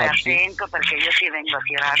silenzio oggi. Attento perché io ti vengo a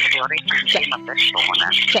tirare le orecchie di una persona.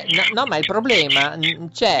 No, ma il problema,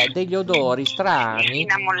 c'è degli odori strani.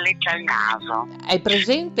 Una molletta al naso. Hai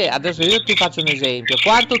presente? Adesso io ti faccio un esempio.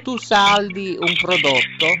 Quando tu saldi un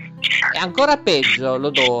prodotto è ancora peggio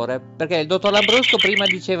l'odore, perché il dottor Lambrusco prima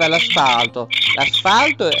diceva l'asfalto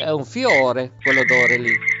è un fiore, quell'odore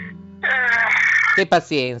lì. Che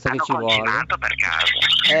pazienza che ci vuole. Per caso?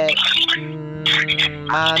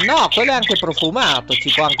 Ma no, quello è anche profumato,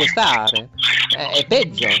 ci può anche stare. È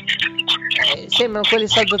peggio. Sembrano quelle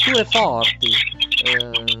saldature forti.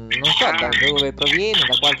 Non so da dove proviene,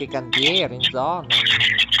 da qualche cantiere in zona.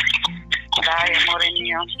 Dai, amore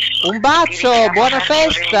mio. Un bacio, buona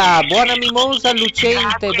festa, buona mimosa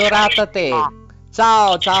lucente dorata a te.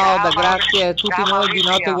 Ciao, grazie a tutti noi di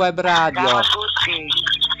Note Web Radio. Ciao a tutti.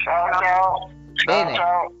 Ciao. Bene,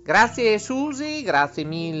 grazie Susi, grazie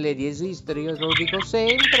mille di esistere, io te lo dico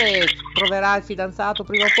sempre. Troverà il fidanzato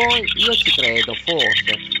prima o poi? Io ci credo,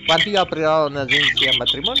 forse. Quando io aprirò un'agenzia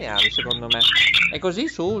matrimoniale, secondo me. È così,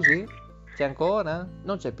 Susi? C'è ancora?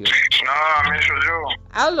 Non c'è più. No, ha messo giù.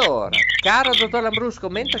 Allora, caro dottor Lambrusco,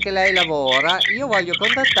 mentre che lei lavora, io voglio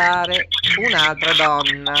contattare un'altra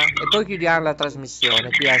donna e poi chiudiamo la trasmissione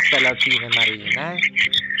qui a Stella Alpina e Marina.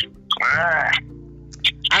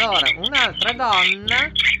 Allora, un'altra donna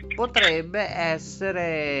potrebbe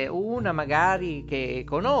essere una magari che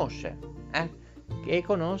conosce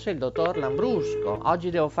il dottor Lambrusco. Oggi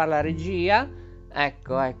devo fare la regia.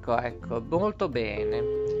 Ecco, molto bene.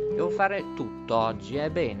 Devo fare tutto oggi,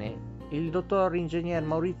 bene. Il dottor ingegner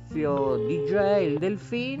Maurizio DJ, il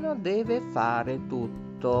Delfino, deve fare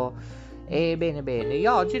tutto. E bene,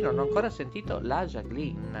 io oggi non ho ancora sentito la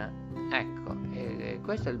Jacqueline. Ecco,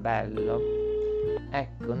 questo è il bello.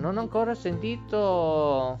 Ecco, non ho ancora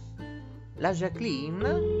sentito la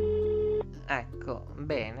Jacqueline. Ecco,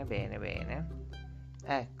 bene.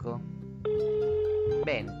 Ecco.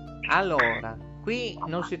 Bene. Allora, qui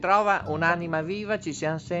non si trova un'anima viva, ci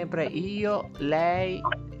siamo sempre io, lei,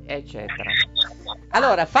 eccetera.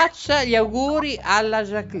 Allora, faccia gli auguri alla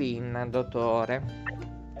Jacqueline, dottore.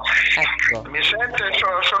 Ecco. Mi sente?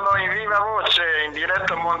 Sono in viva voce, in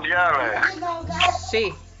diretta mondiale.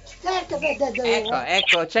 Sì.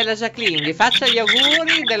 Ecco, c'è la Jacqueline, vi faccia gli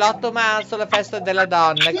auguri dell'8 marzo, la festa della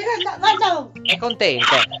donna. È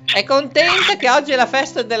contenta? È contenta che oggi è la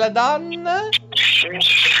festa della donna?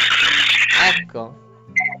 Ecco.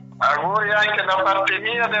 Auguri anche da parte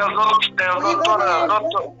mia del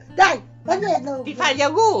dottor. Dai, va bene. Ti fa gli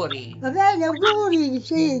auguri. Va bene, auguri,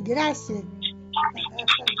 sì, grazie.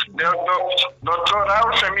 Dottor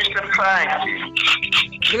House e Mr. Franchi.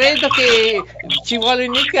 Credo che ci vuole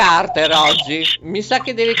Nick Carter oggi. Mi sa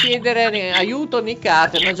che deve chiedere aiuto a Nick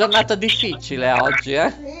Carter. È una giornata difficile oggi,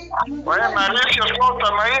 ma lei si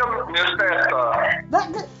ascolta, ma io mi aspetto.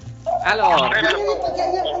 Allora,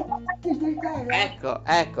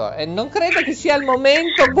 ecco, e non credo che sia il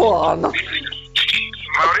momento buono.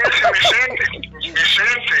 Maurizio, mi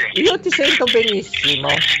senti? Io ti sento benissimo.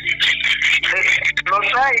 Lo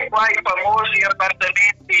sai qua i famosi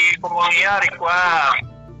appartamenti comunali qua,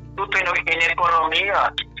 tutto in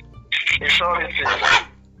economia, i soliti.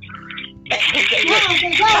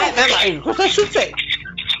 Ma cosa succede?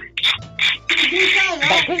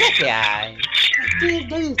 Beh, cos'è che hai?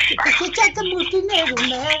 Perché c'è molto nero,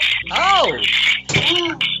 me? Oh!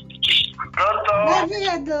 Pronto?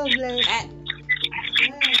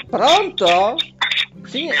 Pronto?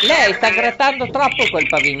 Sì, lei sta grattando troppo quel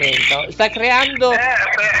pavimento, sta creando...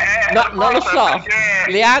 No, non lo so,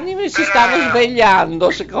 le anime si stanno svegliando,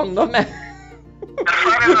 secondo me. Per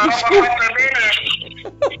fare una roba fatta bene.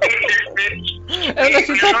 È una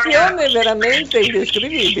situazione veramente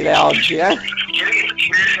indescrivibile oggi, Bisogna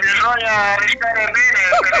restare bene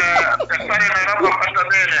per fare una roba fatta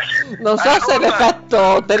bene. Non so se è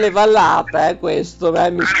l'effetto televallata, questo,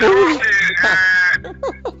 mi scusi. Io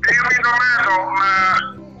mi domando,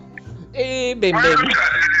 ma... Ben. Mi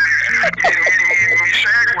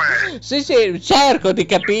segue? Sì, cerco di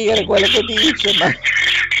capire quello che dice, ma... Io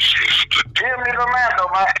mi domando,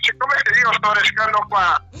 ma siccome che io sto rischiando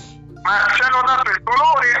qua, ma ci hanno dato il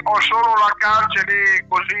colore o solo la calce lì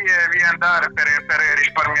così e via andare per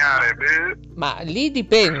risparmiare? Ma lì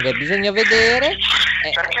dipende, bisogna vedere.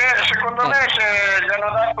 Perché secondo me se gli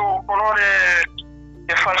hanno dato un colore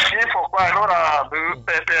che fa schifo qua, allora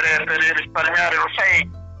per risparmiare, lo sai,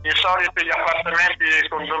 i soliti gli appartamenti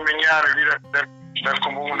condominiali del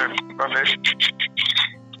comune, vabbè.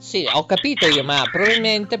 Sì, ho capito io, ma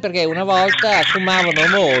probabilmente perché una volta fumavano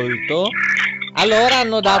molto, allora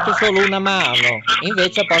hanno dato solo una mano,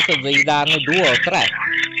 invece a posto di darne 2 o 3.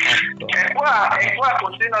 Ecco. E qua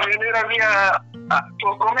continua a venire via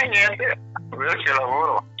come niente, che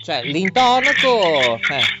lavoro. Cioè, l'intonaco,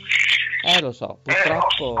 lo so,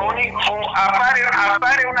 purtroppo... A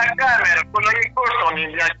fare una camera, quello che costa un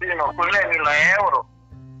impiantino, cos'è 1.000 euro?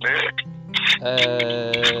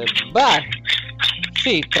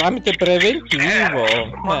 Sì, tramite preventivo.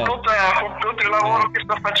 Con tutto il lavoro che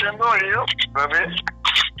sto facendo io, vabbè,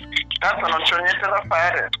 tanto non c'è niente da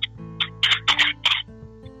fare.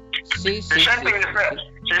 Sì. Si sente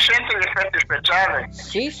gli effetti speciali?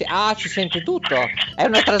 Sì, si sente tutto. È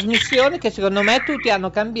una trasmissione che secondo me tutti hanno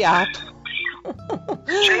cambiato.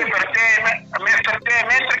 Sì, perché mentre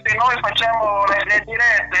che noi facciamo le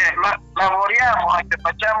dirette, lavoriamo anche,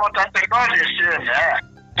 facciamo tante cose insieme,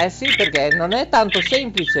 sì, perché non è tanto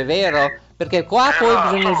semplice, vero? Perché qua poi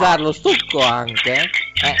bisogna usare lo stucco anche.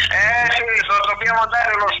 Sì, dobbiamo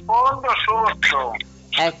dare lo sfondo sotto.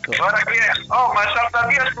 Ecco. Guarda che... ma salta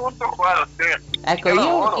via tutto qua. Ecco,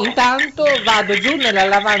 io intanto vado giù nella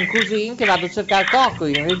lavand cuisine che vado a cercare Cocco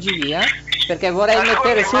in regia, perché vorrei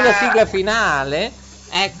mettere sulla sigla finale.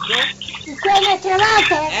 Ecco. Quella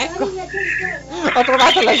trovata? Ecco. Ho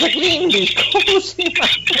trovato la Jacqueline, scusi.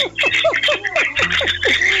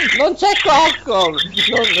 Non c'è Cocco.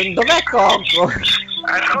 Dov'è Cocco?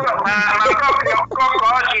 Ma proprio Cocco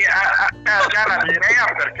oggi ha la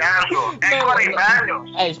direa per caso? È ancora in bagno?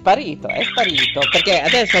 È sparito, perché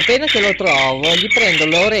adesso appena che lo trovo gli prendo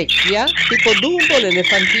l'orecchia tipo Dumbo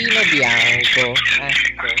l'elefantino bianco.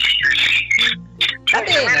 Ecco. Va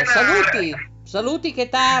bene, saluti che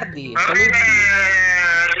tardi.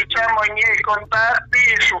 Diciamo i miei contatti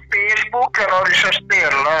su Facebook, Loris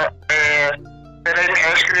Asterla,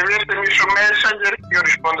 scrivetemi su Messenger, io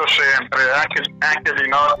rispondo sempre, anche di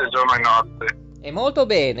notte, giorno e notte. E molto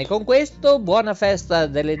bene, con questo buona festa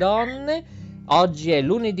delle donne. Oggi è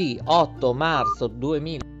lunedì 8 marzo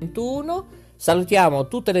 2021. Salutiamo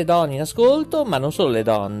tutte le donne in ascolto, ma non solo le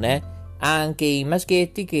donne, anche i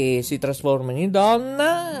maschietti che si trasformano in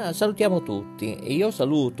donna. Salutiamo tutti e io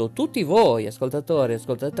saluto tutti voi ascoltatori e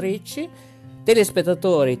ascoltatrici,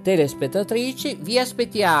 telespettatori e telespettatrici. Vi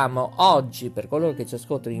aspettiamo oggi, per coloro che ci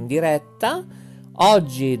ascoltano in diretta,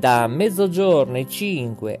 oggi da mezzogiorno e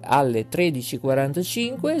 5 alle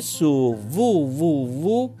 13:45 su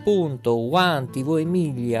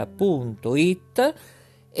www.1tvemilia.it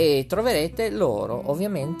e troverete loro,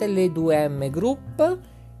 ovviamente, le 2M Group.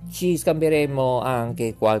 Ci scambieremo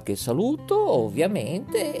anche qualche saluto,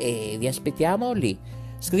 ovviamente, e vi aspettiamo lì.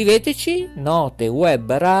 Scriveteci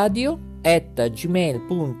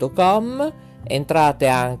notewebradio@gmail.com. Entrate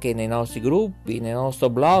anche nei nostri gruppi, nel nostro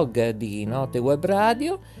blog di Note Web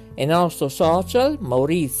Radio e nel nostro social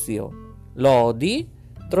Maurizio Lodi.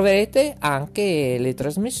 Troverete anche le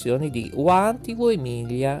trasmissioni di One TV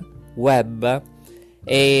Emilia Web.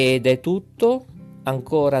 Ed è tutto.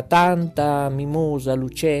 Ancora tanta mimosa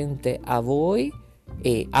lucente a voi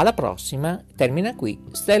e alla prossima. Termina qui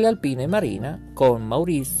Stella Alpina e Marina con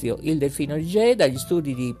Maurizio il Delfino DJ dagli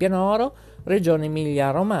studi di Pianoro, Regione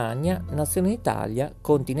Emilia-Romagna, Nazione Italia,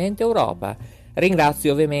 Continente Europa.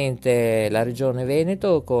 Ringrazio ovviamente la Regione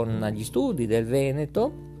Veneto con gli studi del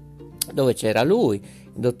Veneto, dove c'era lui,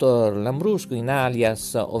 il dottor Lambrusco in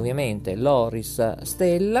alias ovviamente Loris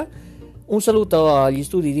Stella. Un saluto agli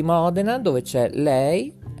studi di Modena, dove c'è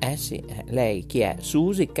lei, lei chi è?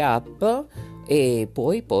 Susi Cap. E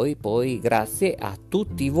poi grazie a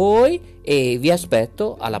tutti voi e vi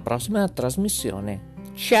aspetto alla prossima trasmissione.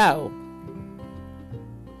 Ciao!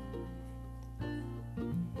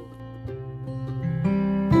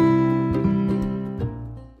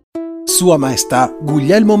 Sua Maestà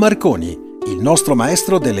Guglielmo Marconi, il nostro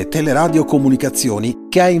maestro delle teleradiocomunicazioni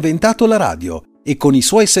che ha inventato la radio, e con i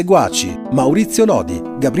suoi seguaci Maurizio Lodi,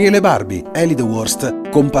 Gabriele Barbi, Eli The Worst,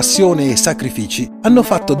 con passione e sacrifici hanno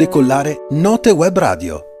fatto decollare Note Web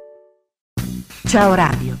Radio. Ciao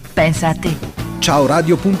Radio, pensa a te.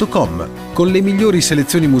 Ciaoradio.com, con le migliori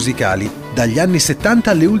selezioni musicali dagli anni 70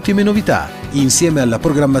 alle ultime novità, insieme alla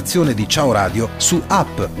programmazione di Ciao Radio su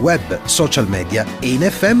app, web, social media e in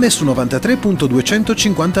FM su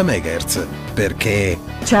 93.250 MHz. Perché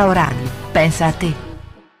Ciao Radio, pensa a te.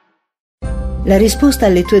 La risposta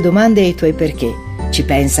alle tue domande e ai tuoi perché ci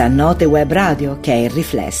pensa Note Web Radio, che è il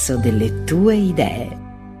riflesso delle tue idee.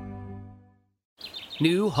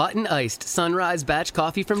 New hot and iced Sunrise Batch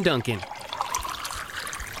Coffee from Dunkin'.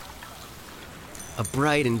 A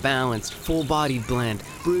bright and balanced, full-bodied blend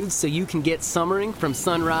brewed so you can get summering from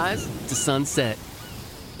sunrise to sunset.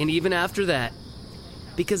 And even after that,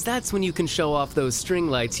 because that's when you can show off those string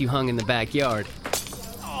lights you hung in the backyard.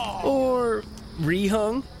 Or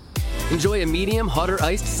rehung. Enjoy a medium, hotter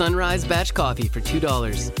iced Sunrise Batch Coffee for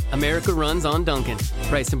 $2. America runs on Dunkin'.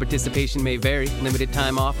 Price and participation may vary. Limited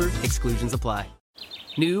time offer. Exclusions apply.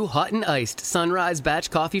 New hot and iced Sunrise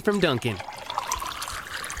Batch Coffee from Dunkin'.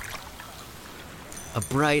 A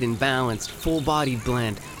bright and balanced, full-bodied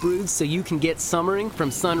blend brewed so you can get summering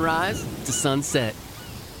from sunrise to sunset.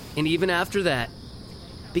 And even after that,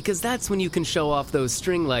 because that's when you can show off those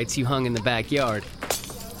string lights you hung in the backyard.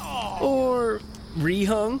 Or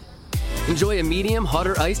rehung. Enjoy a medium,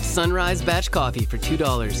 hotter iced Sunrise Batch Coffee for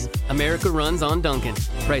 $2. America runs on Dunkin'.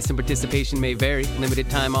 Price and participation may vary. Limited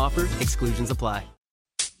time offer. Exclusions apply.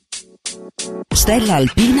 Stella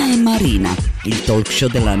Alpina e Marina, il talk show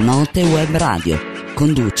della Note Web Radio.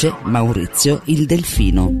 Conduce Maurizio il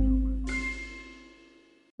Delfino.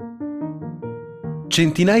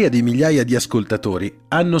 Centinaia di migliaia di ascoltatori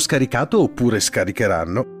hanno scaricato oppure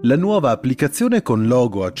scaricheranno la nuova applicazione con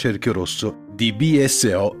logo a cerchio rosso di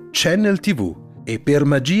BSO Channel TV e per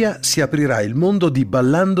magia si aprirà il mondo di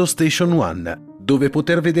Ballando Station One, dove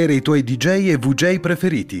poter vedere i tuoi DJ e VJ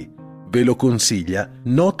preferiti. Ve lo consiglia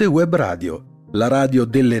Note Web Radio, la radio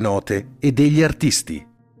delle note e degli artisti.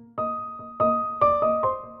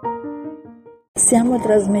 Stiamo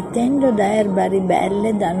trasmettendo da Erba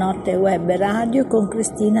Ribelle da Note Web Radio con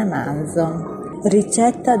Cristina Manzo.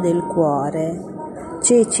 Ricetta del cuore: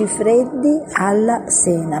 ceci freddi alla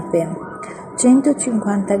senape,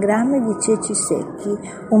 150 g di ceci secchi,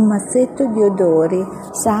 un mazzetto di odori,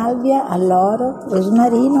 salvia, alloro,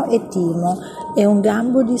 rosmarino e timo e un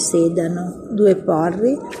gambo di sedano, 2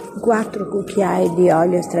 porri, 4 cucchiai di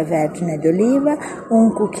olio extravergine d'oliva,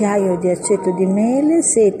 un cucchiaio di aceto di mele,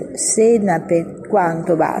 senape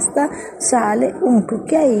quanto basta, sale, un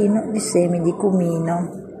cucchiaino di semi di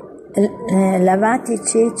cumino. Lavate i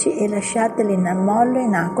ceci e lasciateli in ammollo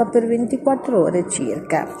in acqua per 24 ore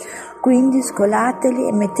circa. Quindi scolateli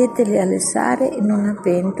e metteteli a lessare in una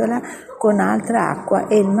pentola con altra acqua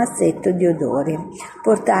e il mazzetto di odori.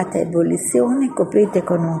 Portate a ebollizione, coprite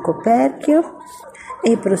con un coperchio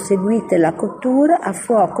e proseguite la cottura a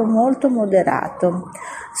fuoco molto moderato.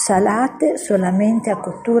 Salate solamente a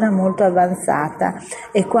cottura molto avanzata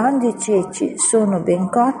e quando i ceci sono ben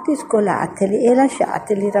cotti scolateli e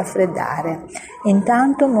lasciateli raffreddare.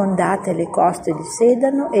 Intanto mondate le coste di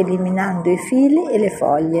sedano eliminando i fili e le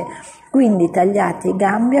foglie. Quindi tagliate i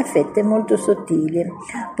gambi a fette molto sottili.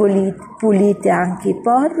 Pulite anche i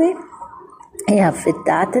porri e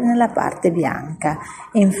affettate nella parte bianca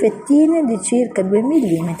in fettine di circa 2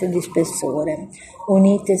 mm di spessore.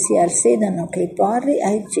 Unite sia il sedano che i porri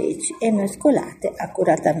ai ceci e mescolate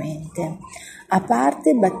accuratamente. A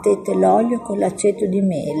parte battete l'olio con l'aceto di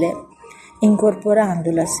mele,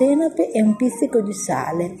 incorporando la senape e un pizzico di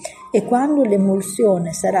sale, e quando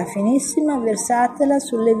l'emulsione sarà finissima versatela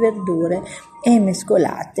sulle verdure e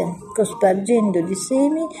mescolate, cospargendo di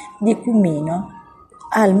semi di cumino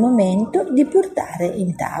al momento di portare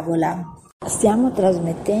in tavola. Stiamo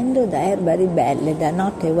trasmettendo da Erba Ribelle, da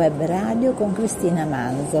Notte Web Radio con Cristina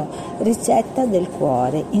Manzo. Ricetta del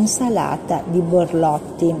cuore: insalata di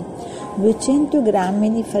borlotti, 200 g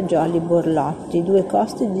di fagioli borlotti, 2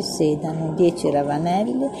 coste di sedano, 10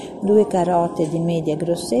 ravanelli, 2 carote di media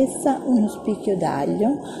grossezza, uno spicchio d'aglio,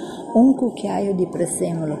 un cucchiaio di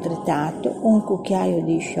prezzemolo tritato, un cucchiaio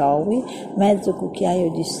di showi, mezzo cucchiaio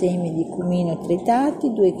di semi di cumino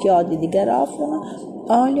tritati, 2 chiodi di garofano,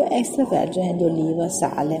 olio extravergine d'oliva,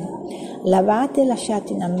 sale. Lavate e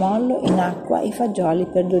lasciate in ammollo in acqua i fagioli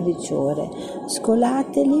per 12 ore.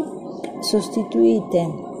 Scolateli,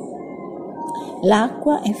 sostituite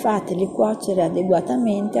l'acqua e fateli cuocere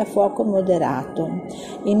adeguatamente a fuoco moderato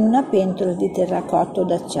in una pentola di terracotta o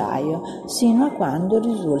d'acciaio sino a quando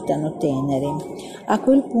risultano teneri. A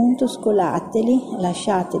quel punto scolateli,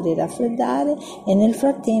 lasciateli raffreddare e nel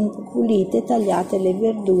frattempo pulite e tagliate le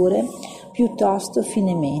verdure piuttosto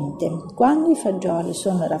finemente. Quando i fagioli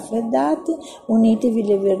sono raffreddati, unitevi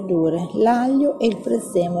le verdure, l'aglio e il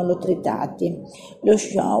prezzemolo tritati, lo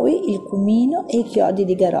showi, il cumino e i chiodi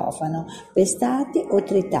di garofano, pestati o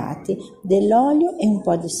tritati, dell'olio e un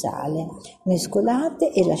po' di sale.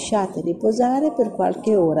 Mescolate e lasciate riposare per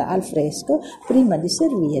qualche ora al fresco prima di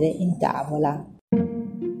servire in tavola.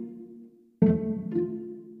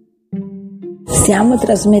 Stiamo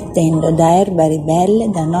trasmettendo da Erba Ribelle,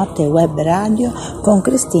 da Notte Web Radio con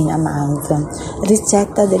Cristina Manzo.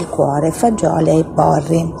 Ricetta del cuore: fagioli ai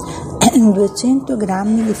porri, 200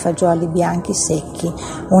 g di fagioli bianchi secchi,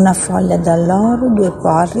 una foglia d'alloro, 2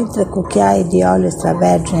 porri, 3 cucchiai di olio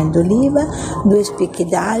extravergine d'oliva, 2 spicchi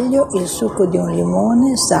d'aglio, il succo di un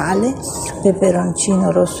limone, sale,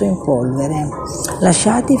 peperoncino rosso in polvere.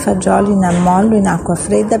 Lasciate i fagioli in ammollo in acqua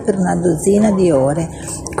fredda per una dozzina di ore,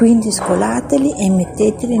 quindi scolateli e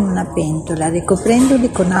metteteli in una pentola,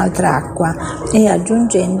 ricoprendoli con altra acqua e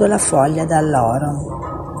aggiungendo la foglia d'alloro.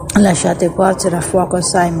 Lasciate cuocere a fuoco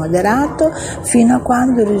assai moderato fino a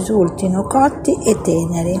quando risultino cotti e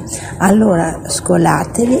teneri. Allora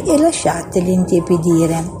scolateli e lasciateli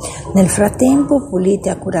intiepidire. Nel frattempo pulite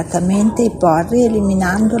accuratamente i porri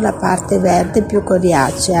eliminando la parte verde più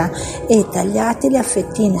coriacea e tagliateli a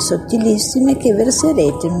fettine sottilissime che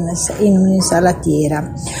verserete in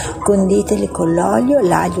un'insalatiera. Conditeli con l'olio,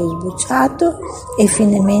 l'aglio sbucciato e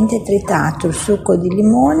finemente tritato, il succo di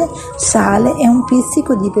limone, sale e un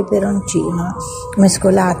pizzico di peperoncino.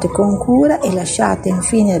 Mescolate con cura e lasciate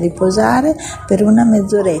infine riposare per una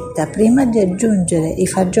mezz'oretta prima di aggiungere i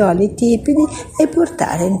fagioli tiepidi e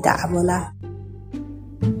portare in tavola.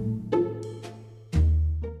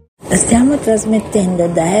 Stiamo trasmettendo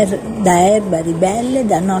da Erba Ribelle,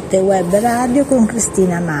 da Notte Web Radio con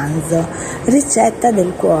Cristina Manzo. Ricetta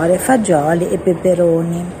del cuore: fagioli e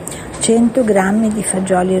peperoni. 100 g di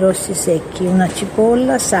fagioli rossi secchi, una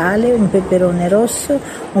cipolla, sale, un peperone rosso,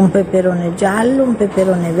 un peperone giallo, un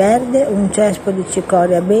peperone verde, un cespo di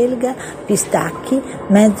cicoria belga, pistacchi,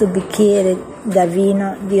 mezzo bicchiere da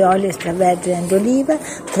vino di olio extravergine d'oliva,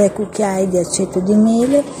 3 cucchiai di aceto di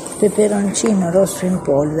mele, peperoncino rosso in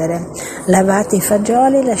polvere. Lavate i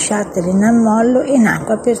fagioli e lasciateli in ammollo in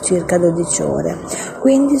acqua per circa 12 ore.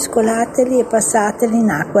 Quindi scolateli e passateli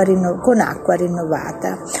in acqua con acqua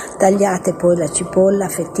rinnovata. Tagliate poi la cipolla a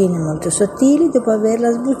fettine molto sottili dopo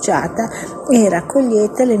averla sbucciata e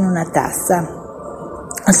raccoglietela in una tassa.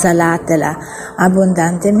 Salatela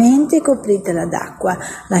abbondantemente e copritela d'acqua,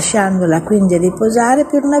 lasciandola quindi riposare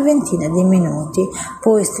per una ventina di minuti.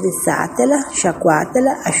 Poi strizzatela,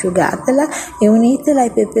 sciacquatela, asciugatela e unitela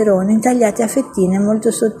ai peperoni tagliati a fettine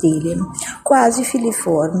molto sottili, quasi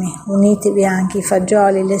filiformi. Unitevi anche i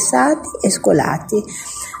fagioli lessati e scolati.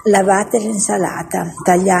 Lavate l'insalata,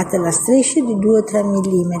 tagliatela a strisce di 2-3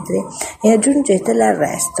 mm e aggiungetela al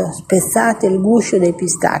resto. Spezzate il guscio dei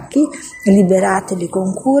pistacchi, liberateli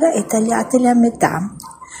con cura e tagliateli a metà,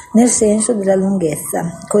 nel senso della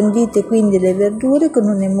lunghezza. Condite quindi le verdure con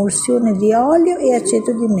un'emulsione di olio e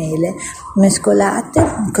aceto di mele, mescolate,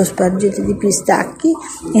 cospargete di pistacchi,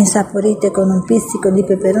 insaporite con un pizzico di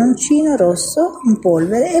peperoncino rosso in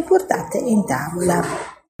polvere e portate in tavola.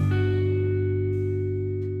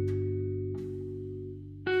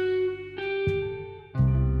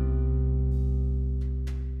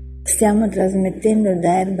 Stiamo trasmettendo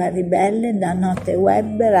da Erba Ribelle, da Notte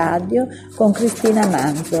Web Radio, con Cristina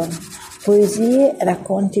Manzo. Poesie,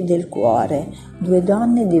 racconti del cuore, 2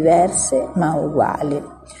 donne diverse ma uguali.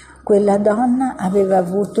 Quella donna aveva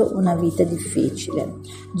avuto una vita difficile,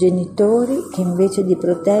 genitori che invece di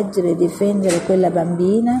proteggere e difendere quella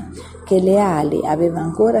bambina, che le ali aveva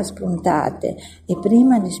ancora spuntate e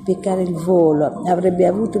prima di spiccare il volo avrebbe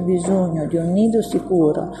avuto bisogno di un nido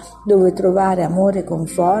sicuro dove trovare amore e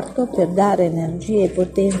conforto per dare energia e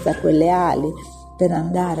potenza a quelle ali per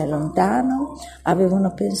andare lontano,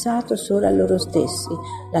 avevano pensato solo a loro stessi,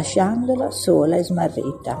 lasciandola sola e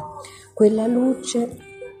smarrita. Quella luce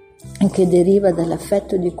che deriva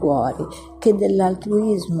dall'affetto di cuori, che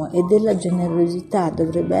dell'altruismo e della generosità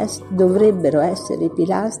dovrebbero essere i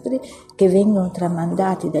pilastri che vengono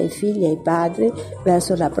tramandati dai figli ai padri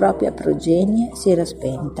verso la propria progenie, si era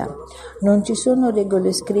spenta. Non ci sono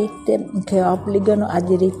regole scritte che obbligano a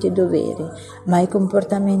diritti e doveri, ma i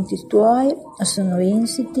comportamenti tuoi sono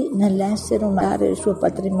insiti nell'essere umano, il suo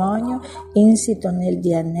patrimonio insito nel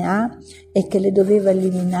DNA e che le doveva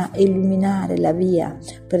illuminare la via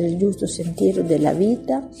per il giusto sentiero della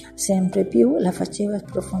vita, sempre più la faceva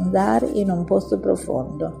sprofondare in un posto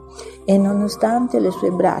profondo, e nonostante le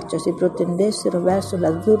sue braccia si protendessero verso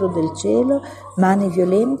l'azzurro del cielo, mani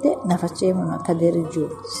violente la facevano cadere giù,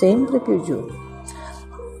 sempre più giù.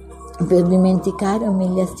 Per dimenticare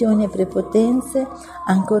umiliazioni e prepotenze,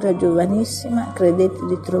 ancora giovanissima, credette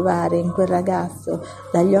di trovare in quel ragazzo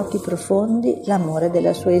dagli occhi profondi l'amore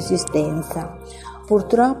della sua esistenza.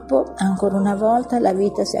 Purtroppo, ancora una volta, la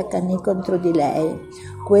vita si accanì contro di lei.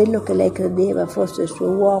 Quello che lei credeva fosse il suo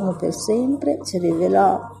uomo per sempre si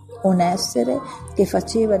rivelò un essere che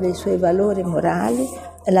faceva dei suoi valori morali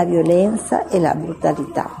la violenza e la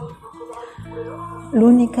brutalità.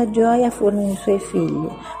 L'unica gioia furono i suoi figli,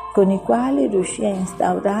 con i quali riuscì a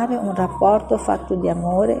instaurare un rapporto fatto di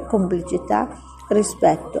amore, complicità,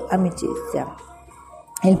 rispetto, amicizia.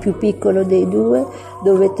 Il più piccolo dei 2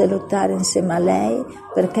 dovette lottare insieme a lei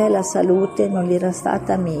perché la salute non gli era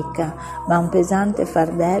stata amica, ma un pesante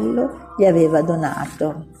fardello gli aveva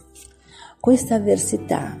donato. Questa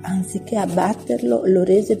avversità, anziché abbatterlo, lo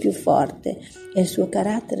rese più forte e il suo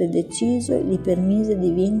carattere deciso gli permise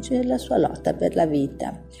di vincere la sua lotta per la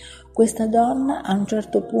vita. Questa donna, a un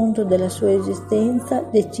certo punto della sua esistenza,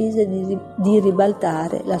 decise di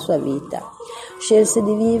ribaltare la sua vita. Scelse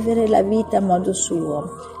di vivere la vita a modo suo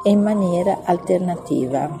e in maniera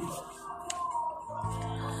alternativa.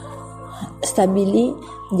 Stabilì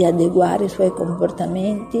di adeguare i suoi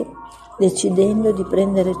comportamenti, decidendo di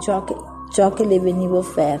prendere ciò che le veniva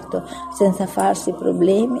offerto, senza farsi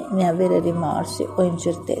problemi né avere rimorsi o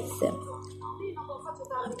incertezze.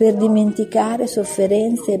 Per dimenticare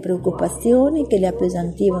sofferenze e preoccupazioni che le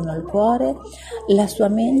appesantivano il cuore, la sua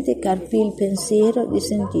mente carpì il pensiero di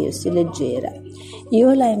sentirsi leggera.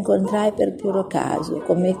 Io la incontrai per puro caso,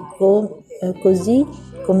 così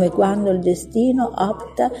come quando il destino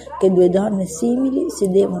opta che 2 donne simili si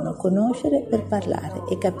devono conoscere per parlare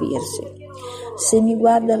e capirsi. Se mi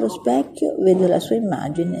guardo allo specchio, vedo la sua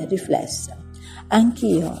immagine riflessa.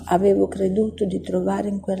 Anch'io avevo creduto di trovare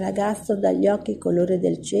in quel ragazzo dagli occhi colore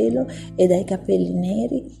del cielo e dai capelli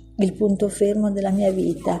neri il punto fermo della mia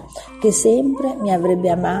vita, che sempre mi avrebbe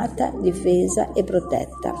amata, difesa e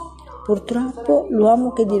protetta. Purtroppo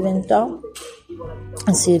l'uomo che diventò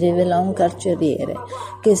si rivelò un carceriere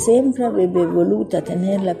che sempre avrebbe voluto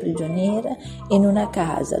tenerla prigioniera in una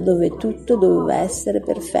casa dove tutto doveva essere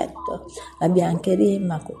perfetto, la biancheria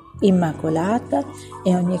immacolata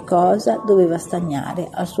e ogni cosa doveva stagnare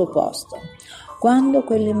al suo posto. Quando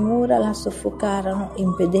quelle mura la soffocarono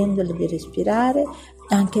impedendole di respirare,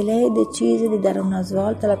 Anche lei decise di dare una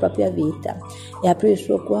svolta alla propria vita e aprì il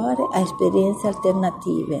suo cuore a esperienze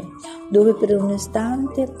alternative, dove per un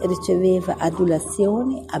istante riceveva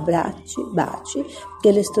adulazioni, abbracci, baci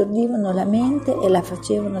che le stordivano la mente e la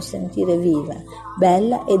facevano sentire viva,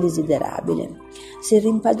 bella e desiderabile. Si è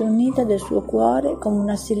rimpadronita del suo cuore come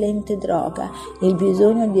una silente droga, il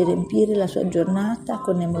bisogno di riempire la sua giornata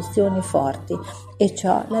con emozioni forti, e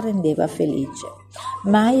ciò la rendeva felice.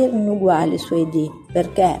 Mai erano uguali i suoi dì,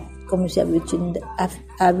 perché, come si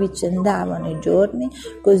avvicendavano i giorni,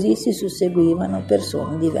 così si susseguivano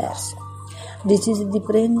persone diverse. Decise di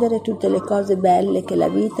prendere tutte le cose belle che la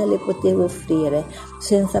vita le poteva offrire,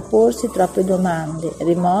 senza porsi troppe domande,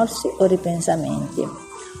 rimorsi o ripensamenti.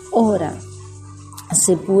 Ora,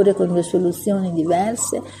 seppure con due soluzioni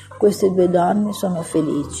diverse, queste due donne sono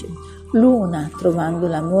felici. L'una trovando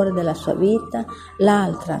l'amore della sua vita,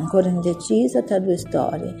 l'altra ancora indecisa tra due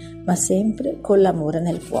storie, ma sempre con l'amore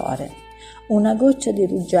nel cuore. Una goccia di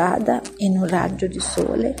rugiada in un raggio di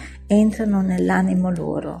sole entrano nell'animo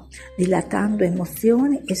loro, dilatando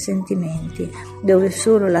emozioni e sentimenti, dove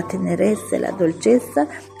solo la tenerezza e la dolcezza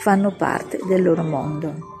fanno parte del loro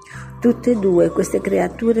mondo. Tutte e due queste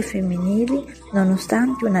creature femminili,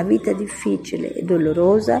 nonostante una vita difficile e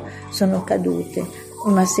dolorosa, sono cadute,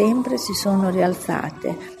 ma sempre si sono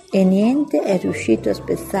rialzate e niente è riuscito a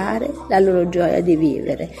spezzare la loro gioia di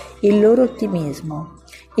vivere, il loro ottimismo.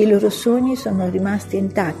 I loro sogni sono rimasti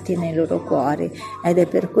intatti nei loro cuori ed è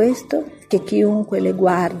per questo che chiunque le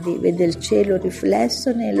guardi vede il cielo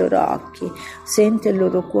riflesso nei loro occhi, sente il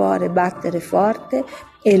loro cuore battere forte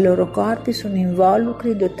e i loro corpi sono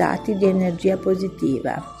involucri dotati di energia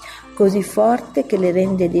positiva, così forte che le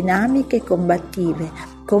rende dinamiche e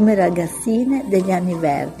combattive, come ragazzine degli anni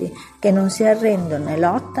verdi, che non si arrendono e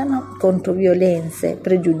lottano contro violenze,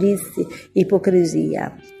 pregiudizi,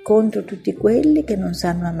 ipocrisia, contro tutti quelli che non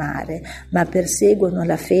sanno amare, ma perseguono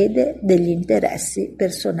la fede degli interessi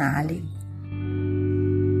personali.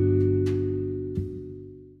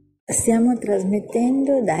 Stiamo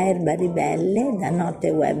trasmettendo da Erba Ribelle, da Notte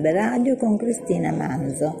Web Radio con Cristina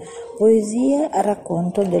Manzo, poesie a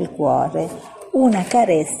racconto del cuore, una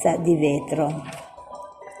carezza di vetro.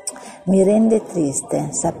 Mi rende triste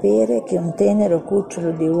sapere che un tenero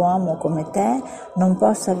cucciolo di uomo come te non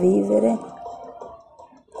possa vivere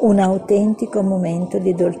un autentico momento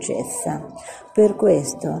di dolcezza. Per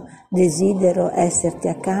questo desidero esserti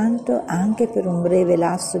accanto anche per un breve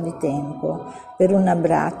lasso di tempo, per un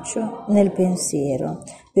abbraccio nel pensiero,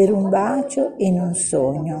 per un bacio in un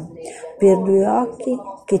sogno, per due occhi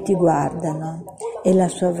che ti guardano e la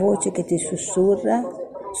sua voce che ti sussurra: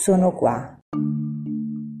 sono qua.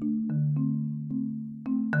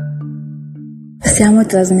 Stiamo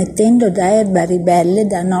trasmettendo da Erba Ribelle,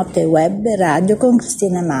 da Notte Web Radio con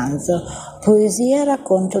Cristina Manzo, poesia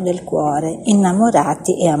racconto del cuore,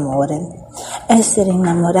 innamorati e amore. Essere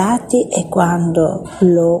innamorati è quando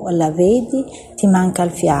la vedi, ti manca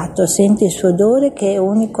il fiato, senti il suo odore che è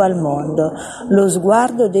unico al mondo, lo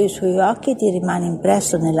sguardo dei suoi occhi ti rimane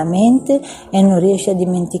impresso nella mente e non riesci a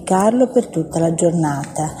dimenticarlo per tutta la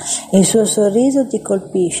giornata. Il suo sorriso ti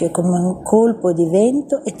colpisce come un colpo di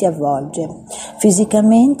vento e ti avvolge.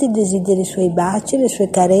 Fisicamente desideri i suoi baci, le sue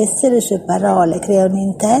carezze, le sue parole, creano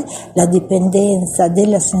in te la dipendenza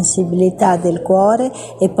della sensibilità del cuore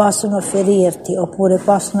e possono ferirti oppure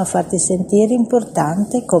possono farti sentire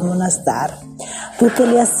importante come una star. Tutte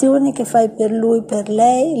le azioni che fai per lui, per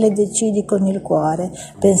lei, le decidi con il cuore,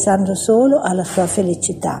 pensando solo alla sua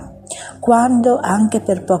felicità. Quando anche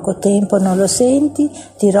per poco tempo non lo senti,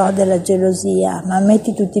 ti rode la gelosia, ma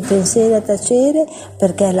metti tutti i pensieri a tacere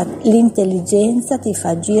perché l'intelligenza ti fa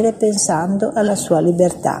agire pensando alla sua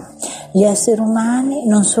libertà. Gli esseri umani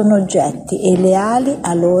non sono oggetti e le ali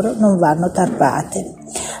a loro non vanno tarpate.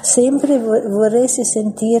 Sempre vorresti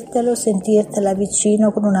sentirtela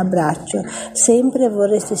vicino con un abbraccio, sempre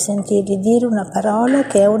vorresti sentirgli dire una parola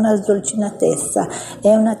che è una sdolcinatezza,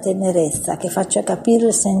 è una tenerezza, che faccia capire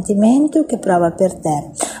il sentimento che prova per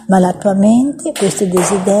te, ma la tua mente questi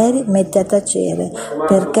desideri mette a tacere,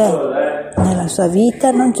 perché nella sua vita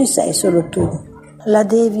non ci sei solo tu. La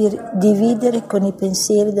devi dividere con i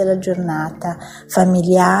pensieri della giornata,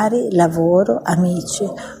 familiari, lavoro, amici.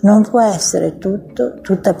 Non può essere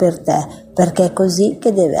tutta per te, perché è così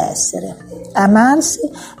che deve essere. Amarsi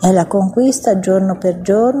è la conquista giorno per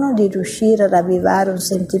giorno di riuscire a ravvivare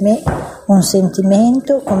un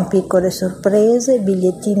sentimento con piccole sorprese,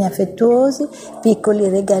 bigliettini affettuosi, piccoli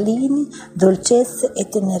regalini, dolcezze e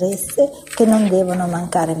tenerezze che non devono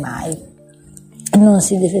mancare mai. Non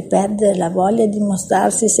si deve perdere la voglia di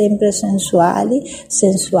mostrarsi sempre sensuale,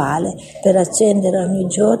 per accendere ogni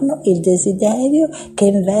giorno il desiderio che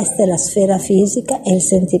investe la sfera fisica e il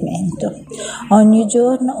sentimento. Ogni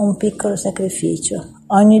giorno un piccolo sacrificio.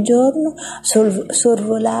 Ogni giorno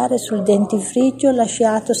sorvolare sul dentifricio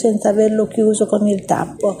lasciato senza averlo chiuso con il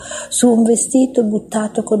tappo, su un vestito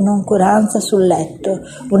buttato con noncuranza sul letto,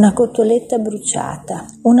 una cotoletta bruciata,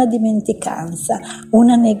 una dimenticanza,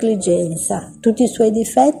 una negligenza. Tutti i suoi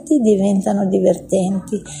difetti diventano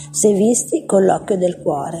divertenti se visti con l'occhio del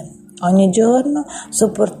cuore. Ogni giorno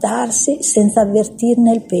sopportarsi senza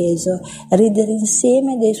avvertirne il peso, ridere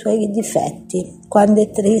insieme dei suoi difetti. Quando è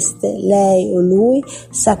triste lei o lui,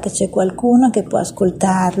 sa che c'è qualcuno che può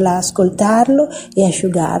ascoltarlo e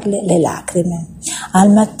asciugarle le lacrime.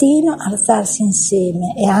 Al mattino alzarsi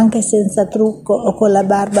insieme e anche senza trucco o con la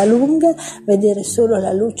barba lunga, vedere solo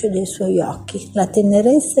la luce dei suoi occhi, la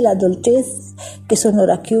tenerezza e la dolcezza che sono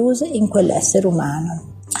racchiuse in quell'essere umano.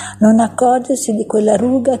 Non accorgersi di quella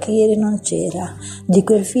ruga che ieri non c'era, di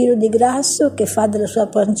quel filo di grasso che fa della sua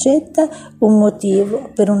pancetta un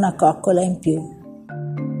motivo per una coccola in più.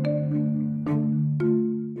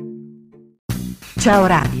 Ciao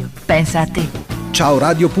Radio, pensa a te.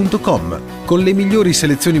 Ciaoradio.com, con le migliori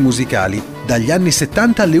selezioni musicali dagli anni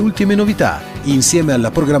 70 alle ultime novità, insieme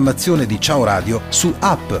alla programmazione di Ciao Radio su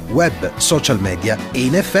app, web, social media e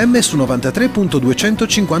in FM su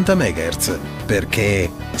 93.250 MHz. Perché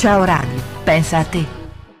Ciao Radio, pensa a te.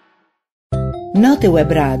 Note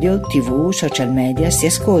Web Radio, TV, social media si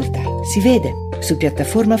ascolta, si vede su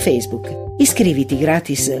piattaforma Facebook. Iscriviti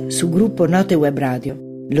gratis su gruppo Note Web Radio.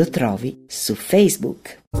 Lo trovi su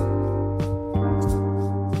Facebook.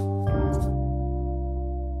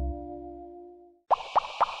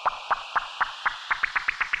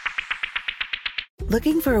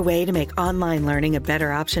 Looking for a way to make online learning a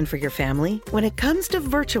better option for your family? When it comes to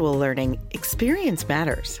virtual learning, experience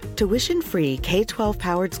matters. Tuition-free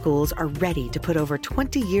K-12-powered schools are ready to put over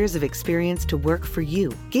 20 years of experience to work for you,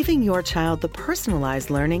 giving your child the personalized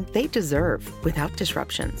learning they deserve without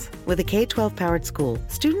disruptions. With a K-12-powered school,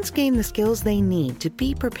 students gain the skills they need to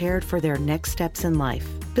be prepared for their next steps in life,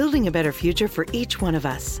 building a better future for each one of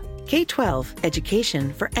us. K-12,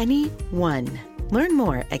 education for anyone. Learn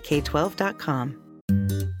more at k12.com.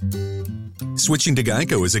 Switching to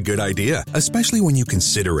Geico is a good idea, especially when you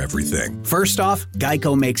consider everything. First off,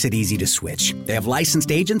 Geico makes it easy to switch. They have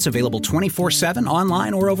licensed agents available 24/7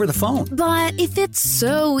 online or over the phone. But if it's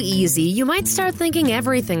so easy, you might start thinking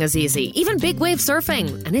everything is easy, even big wave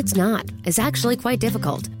surfing. And it's not. It's actually quite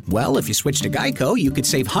difficult. Well, if you switch to Geico, you could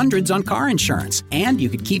save hundreds on car insurance. And you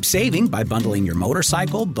could keep saving by bundling your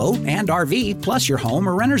motorcycle, boat, and RV, plus your home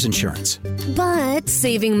or renter's insurance. But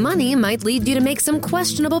saving money might lead you to make some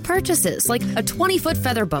questionable purchases, like a 20-foot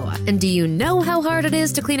feather boa. And do you know how hard it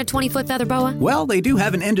is to clean a 20-foot feather boa? Well, they do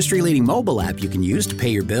have an industry-leading mobile app you can use to pay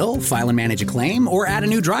your bill, file and manage a claim, or add a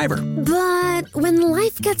new driver. But when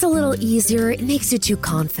life gets a little easier, it makes you too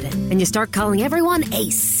confident, and you start calling everyone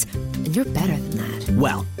Ace. And you're better than that.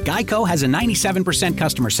 Well, Geico has a 97%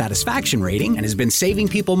 customer satisfaction rating and has been saving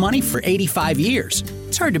people money for 85 years.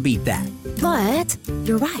 It's hard to beat that. But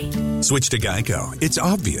you're right. Switch to Geico. It's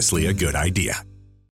obviously a good idea.